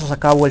llevar nosotros a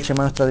cabo el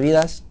Shema en nuestras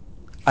vidas?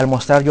 Al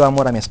mostrar yo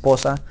amor a mi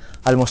esposa,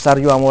 al mostrar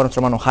yo amor a nuestro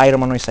hermano Jairo,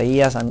 hermano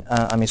Isaías,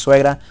 a mi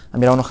suegra, a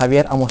mi hermano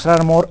Javier, a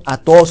mostrar amor a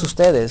todos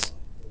ustedes,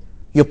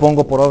 yo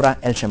pongo por obra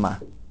el Shema.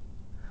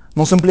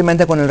 No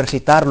simplemente con el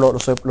recitarlo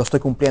lo estoy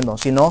cumpliendo,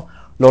 sino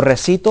lo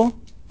recito,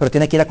 pero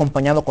tiene que ir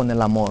acompañado con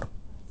el amor,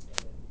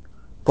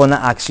 con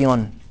la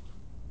acción.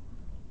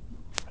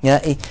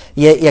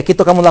 Y aquí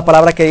tocamos la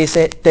palabra que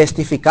dice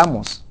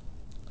testificamos.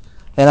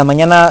 En la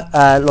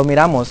mañana lo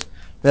miramos,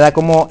 ¿verdad?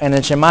 Como en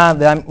el Shema,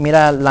 ¿verdad?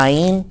 Mira la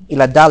In y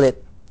la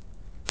Dalet,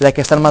 ¿verdad?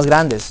 Que están más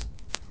grandes,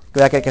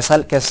 ¿verdad?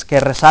 Que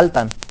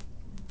resaltan,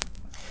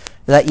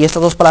 ¿verdad? Y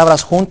estas dos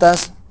palabras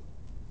juntas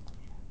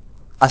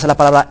hace la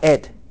palabra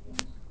Et,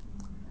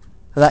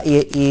 ¿verdad?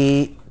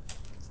 Y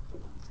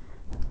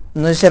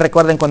no sé si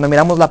recuerden, cuando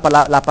miramos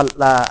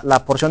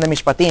la porción de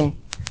Mishpatim,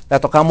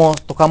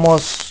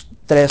 tocamos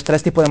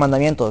tres tipos de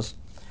mandamientos.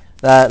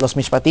 Los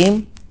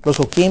Mishpatim, los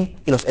Hukim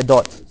y los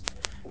Edot.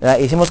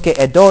 Hicimos que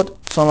Edot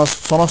son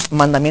los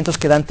mandamientos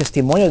que dan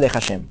testimonio de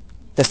Hashem,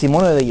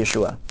 testimonio de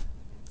Yeshua.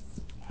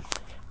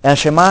 El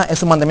Shema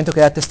es un mandamiento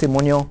que da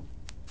testimonio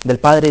del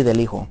Padre y del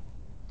Hijo.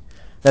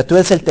 Tú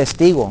eres el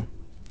testigo.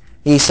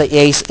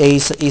 Isaías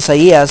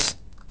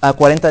a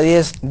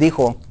 40:10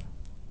 dijo,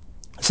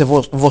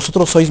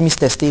 vosotros sois mis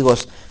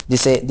testigos,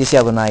 dice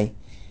Adonai.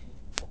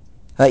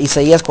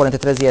 Isaías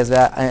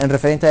 43:10, en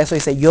referente a eso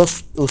dice,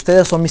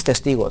 ustedes son mis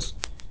testigos.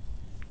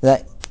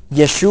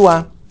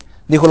 Yeshua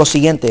dijo lo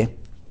siguiente,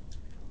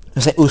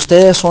 dice,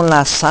 ustedes son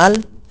la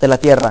sal de la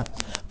tierra,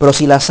 pero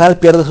si la sal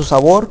pierde su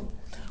sabor,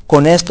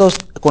 ¿con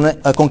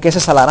qué se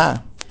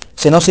salará?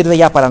 Se no sirve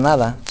ya para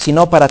nada,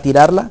 sino para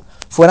tirarla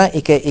fuera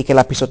y que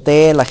la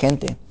pisotee la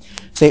gente.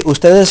 Sí,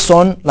 ustedes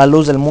son la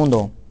luz del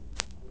mundo.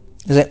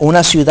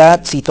 Una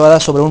ciudad situada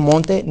sobre un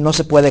monte no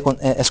se puede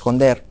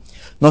esconder.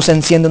 No se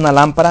enciende una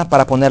lámpara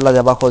para ponerla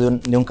debajo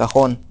de un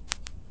cajón,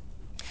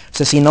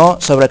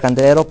 sino sobre el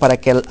candelero para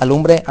que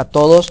alumbre a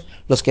todos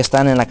los que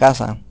están en la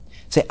casa.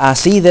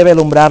 Así debe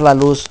alumbrar la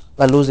luz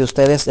de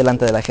ustedes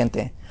delante de la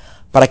gente,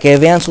 para que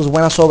vean sus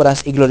buenas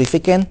obras y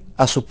glorifiquen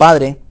a su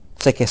Padre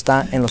que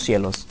está en los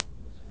cielos.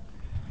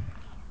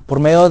 Por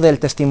medio del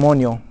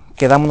testimonio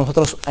que damos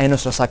nosotros en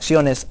nuestras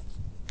acciones,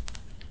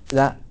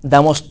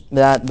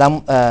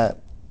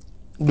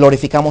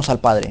 glorificamos al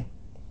Padre.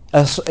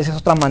 Esa es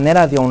otra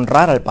manera de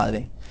honrar al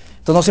Padre.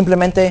 Entonces no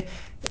simplemente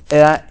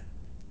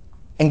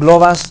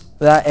englobas,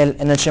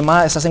 en el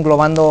Shema estás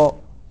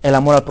englobando el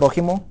amor al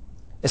prójimo,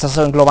 estás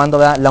englobando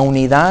la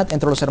unidad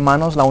entre los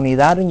hermanos, la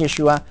unidad en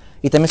Yeshua,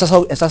 y también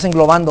estás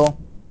englobando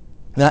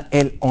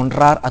el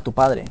honrar a tu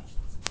Padre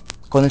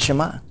con el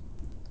Shema.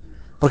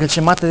 Porque el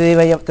Shema te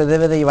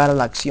debe de llevar a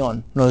la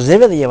acción, nos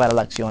debe de llevar a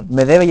la acción,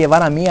 me debe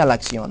llevar a mí a la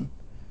acción,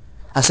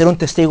 a ser un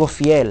testigo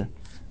fiel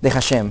de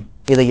Hashem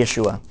y de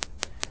Yeshua.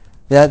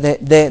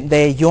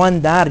 De yo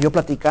andar, yo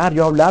platicar,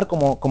 yo hablar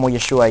como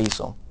Yeshua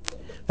hizo.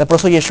 Por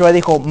eso Yeshua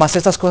dijo, mas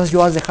estas cosas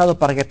yo has dejado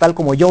para que tal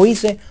como yo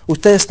hice,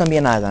 ustedes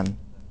también hagan.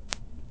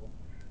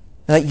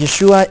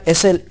 Yeshua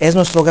es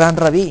nuestro gran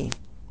rabí.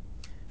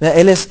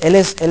 Él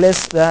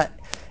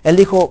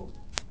dijo,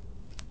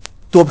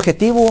 tu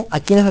objetivo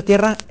aquí en esta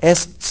tierra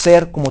es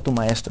ser como tu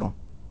maestro.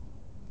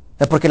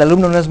 Porque el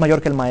alumno no es mayor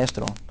que el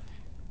maestro,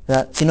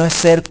 sino es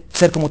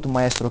ser como tu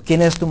maestro.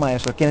 ¿Quién es tu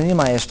maestro? ¿Quién es mi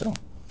maestro?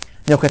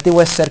 Mi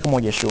objetivo es ser como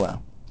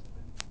Yeshua.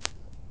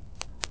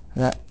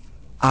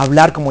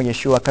 Hablar como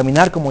Yeshua,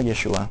 caminar como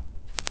Yeshua.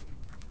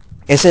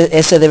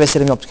 Ese debe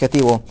ser mi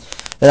objetivo.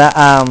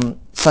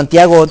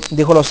 Santiago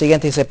dijo lo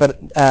siguiente, dice,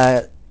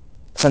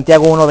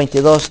 Santiago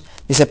 1:22,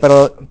 dice,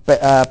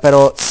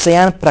 pero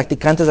sean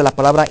practicantes de la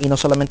palabra y no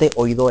solamente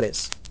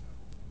oidores.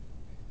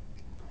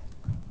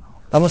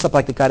 Vamos a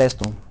practicar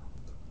esto.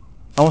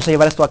 Vamos a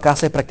llevar esto a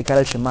casa y practicar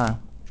el Shema,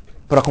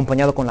 pero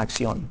acompañado con la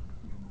acción.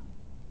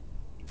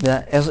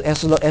 Eso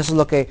es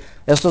lo que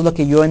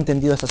yo he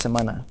entendido esta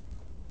semana.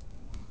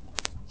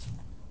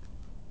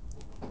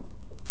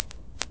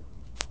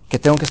 Que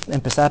tengo que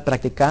empezar a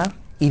practicar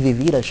y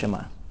vivir el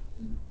Shema.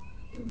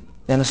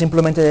 No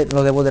simplemente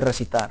lo debo de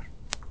recitar,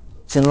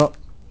 sino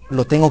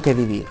lo tengo que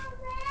vivir.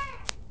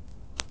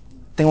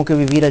 Tengo que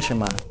vivir el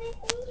Shema.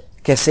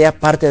 Que sea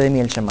parte de mí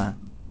el Shema.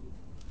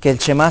 Que el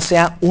Shema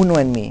sea uno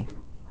en mí.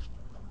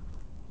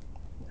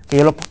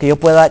 Que yo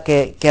pueda,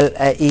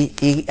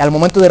 y al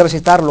momento de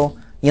recitarlo,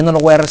 yo no lo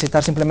voy a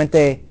recitar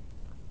simplemente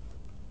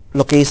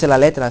lo que dice la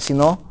letra,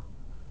 sino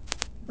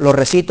lo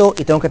recito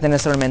y tengo que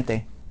tener en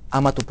mente,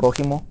 ama a tu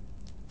prójimo,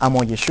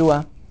 amo a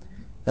Yeshua,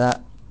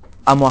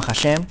 amo a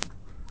Hashem,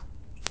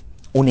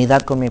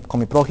 unidad con mi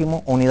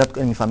prójimo, unidad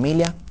en mi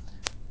familia,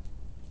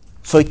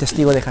 soy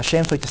testigo de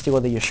Hashem, soy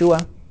testigo de Yeshua,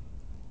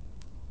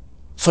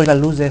 soy la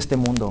luz de este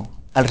mundo.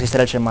 Al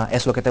recitar el Shema,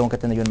 es lo que tengo que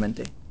tener yo en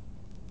mente.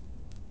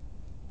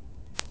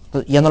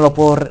 Ya no lo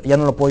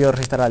puedo yo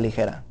recitar a la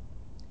ligera.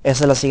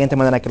 Esa es la siguiente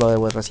manera que lo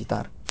debo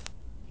recitar.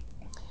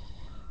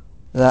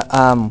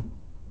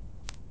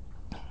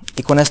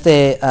 Y con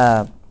este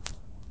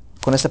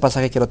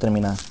pasaje quiero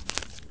terminar.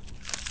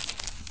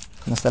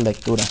 Con esta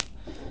lectura.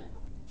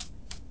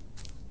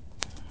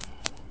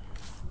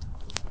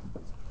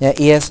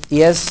 Y es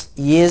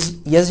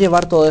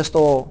llevar todo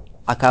esto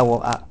a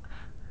cabo, a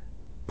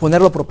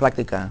ponerlo por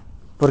práctica.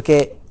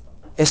 Porque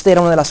esta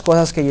era una de las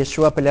cosas que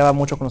Yeshua peleaba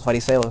mucho con los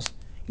fariseos,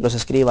 los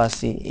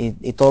escribas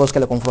y todos los que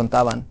le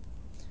confrontaban.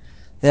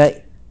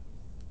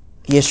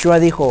 Yeshua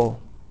dijo,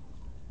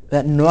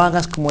 no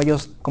hagas como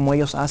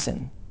ellos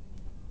hacen.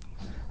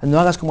 No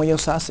hagas como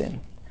ellos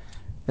hacen.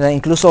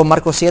 Incluso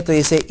Marcos 7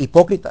 dice,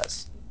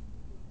 hipócritas.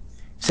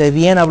 Se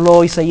bien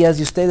habló Isaías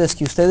de ustedes,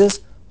 que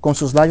ustedes con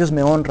sus labios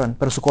me honran,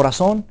 pero su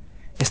corazón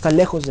está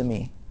lejos de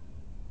mí.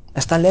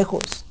 Está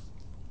lejos.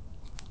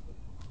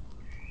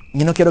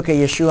 Yo no quiero que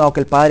Yeshua o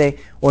que el Padre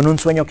o en un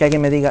sueño que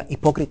alguien me diga,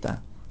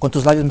 hipócrita, con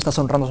tus labios me estás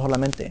honrando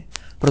solamente,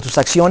 pero tus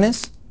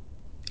acciones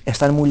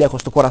están muy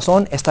lejos, tu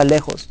corazón está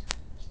lejos.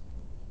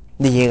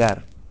 de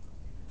llegar.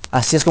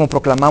 Así es como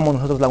proclamamos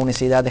nosotros la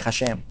unicidad de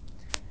Hashem,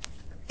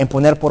 en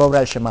poner por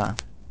obra el Shema.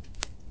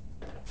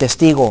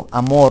 Testigo,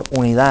 amor,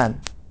 unidad,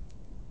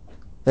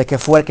 de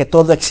que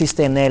todo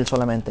existe en Él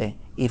solamente,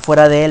 y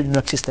fuera de Él no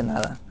existe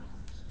nada.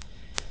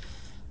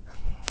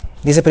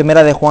 Dice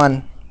Primera de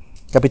Juan,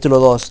 capítulo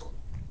 2.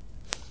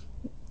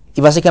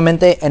 Y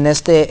básicamente en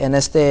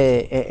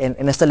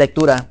esta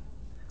lectura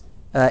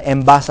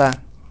envasa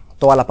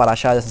toda la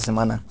parashá de esta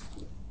semana.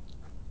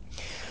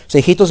 So,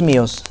 hijitos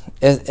míos,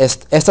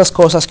 estas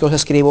cosas que os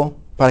escribo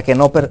para que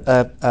no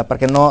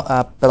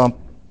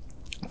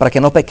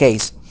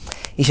pequéis.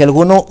 Y si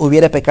alguno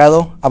hubiere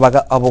pecado,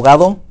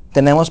 abogado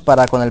tenemos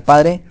para con el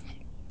Padre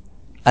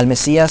al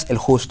Mesías el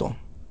justo.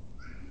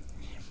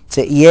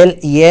 Sí, y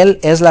él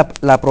es la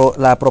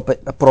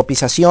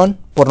propiciación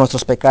por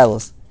nuestros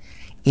pecados.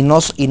 Y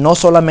no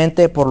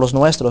solamente por los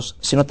nuestros,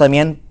 sino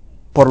también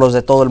por los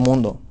de todo el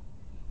mundo.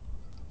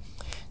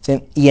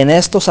 ¿Sí? Y en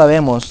esto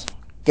sabemos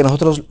que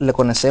nosotros le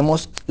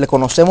conocemos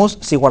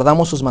si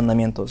guardamos sus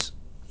mandamientos.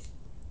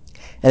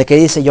 El que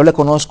dice yo le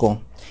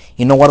conozco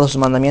y no guarda sus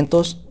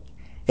mandamientos,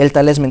 él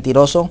tal es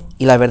mentiroso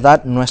y la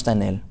verdad no está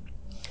en él.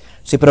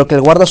 Sí, pero que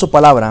guarda su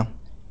palabra,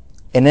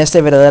 pero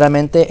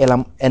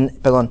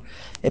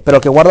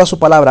que guarda su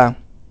palabra,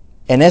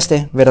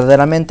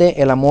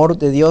 verdaderamente el amor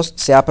de Dios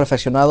se ha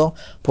perfeccionado,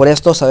 por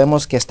esto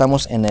sabemos que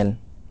estamos en él.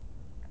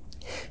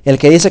 El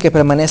que dice que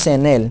permanece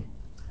en él,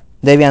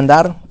 debe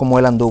andar como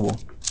él anduvo.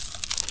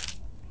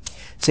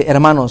 Sí,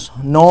 hermanos,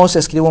 no os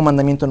escribo un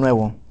mandamiento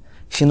nuevo,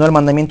 sino el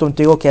mandamiento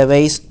antiguo que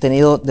habéis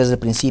tenido desde el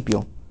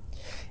principio.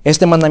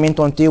 Este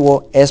mandamiento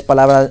antiguo es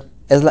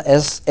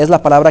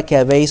la palabra que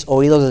habéis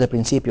oído desde el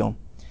principio.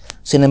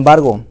 Sin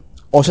embargo,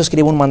 os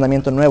escribo un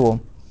mandamiento nuevo,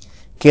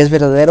 que es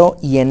verdadero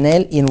y en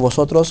él y en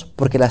vosotros,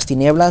 porque las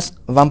tinieblas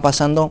van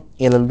pasando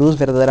y la luz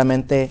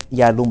verdaderamente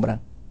ya alumbra.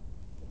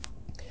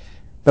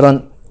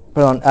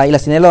 Y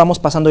las tinieblas vamos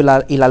pasando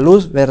y la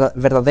luz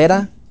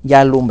verdadera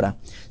ya alumbra.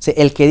 Sí,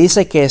 el que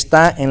dice que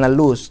está en la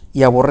luz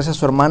y aborrece a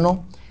su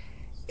hermano,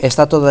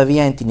 está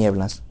todavía en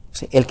tinieblas.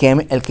 Sí, el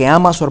que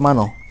ama a su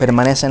hermano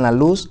permanece en la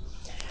luz,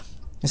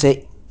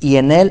 sí, y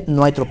en él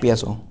no hay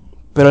tropiezo.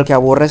 Pero el que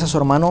aborrece a su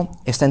hermano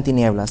está en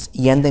tinieblas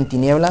y anda en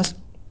tinieblas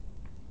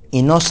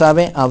y no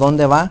sabe a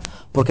dónde va,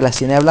 porque las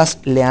tinieblas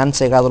le han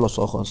cegado los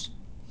ojos.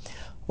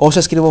 Os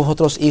escribo a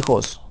vosotros,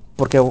 hijos,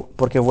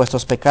 porque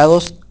vuestros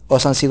pecados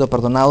os han sido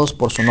perdonados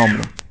por su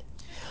nombre.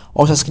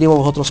 Os escribo a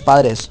vosotros,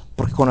 padres,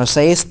 porque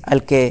conocéis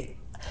al que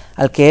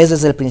es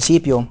desde el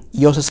principio,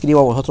 y os escribo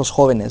a vosotros,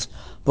 jóvenes,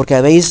 porque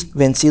habéis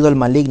vencido el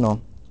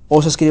maligno.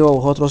 Os escribo a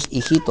vosotros,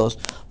 hijitos,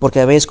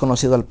 porque habéis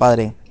conocido al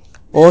Padre.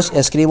 Os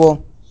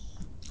escribo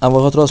a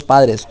vosotros,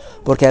 padres,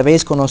 porque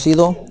habéis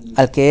conocido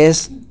al que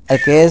es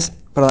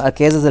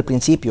desde el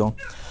principio.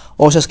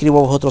 Os escribo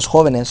a vosotros,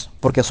 jóvenes,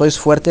 porque sois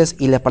fuertes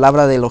y la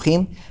palabra de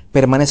Elohim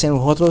permanece en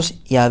vosotros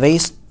y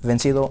habéis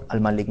vencido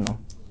al maligno.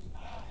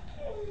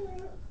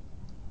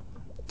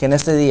 Que en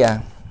este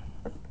día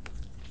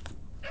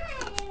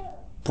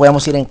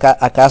podamos ir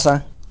a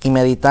casa y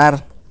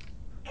meditar.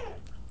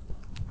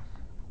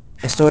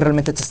 Estoy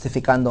realmente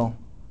testificando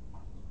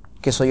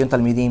que soy un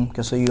talmidim,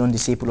 que soy un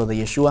discípulo de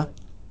Yeshua.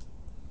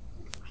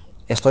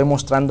 Estoy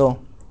mostrando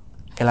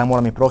el amor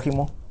a mi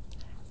prójimo.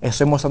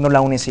 Estoy mostrando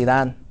la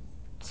unicidad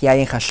que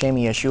hay en Hashem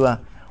y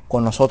Yeshua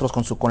con nosotros,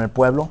 con el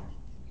pueblo,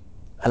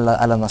 a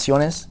las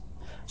naciones.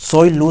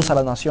 Soy luz a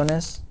las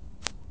naciones.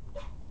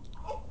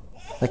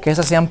 De que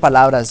esas sean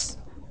palabras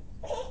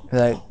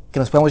que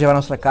nos podemos llevar a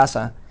nuestra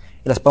casa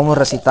y las podemos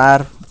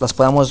recitar, las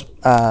podamos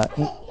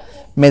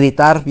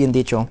meditar, bien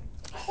dicho,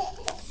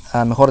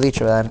 mejor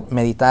dicho,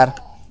 meditar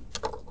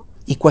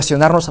y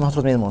cuestionarnos a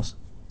nosotros mismos.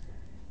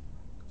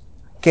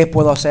 ¿Qué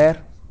puedo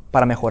hacer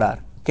para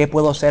mejorar? ¿Qué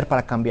puedo hacer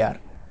para cambiar?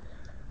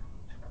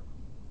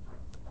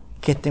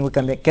 ¿Qué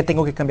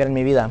tengo que cambiar en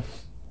mi vida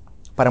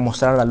para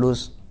mostrar la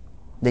luz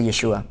de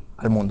Yeshua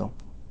al mundo?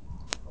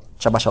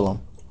 Shabbat Shalom.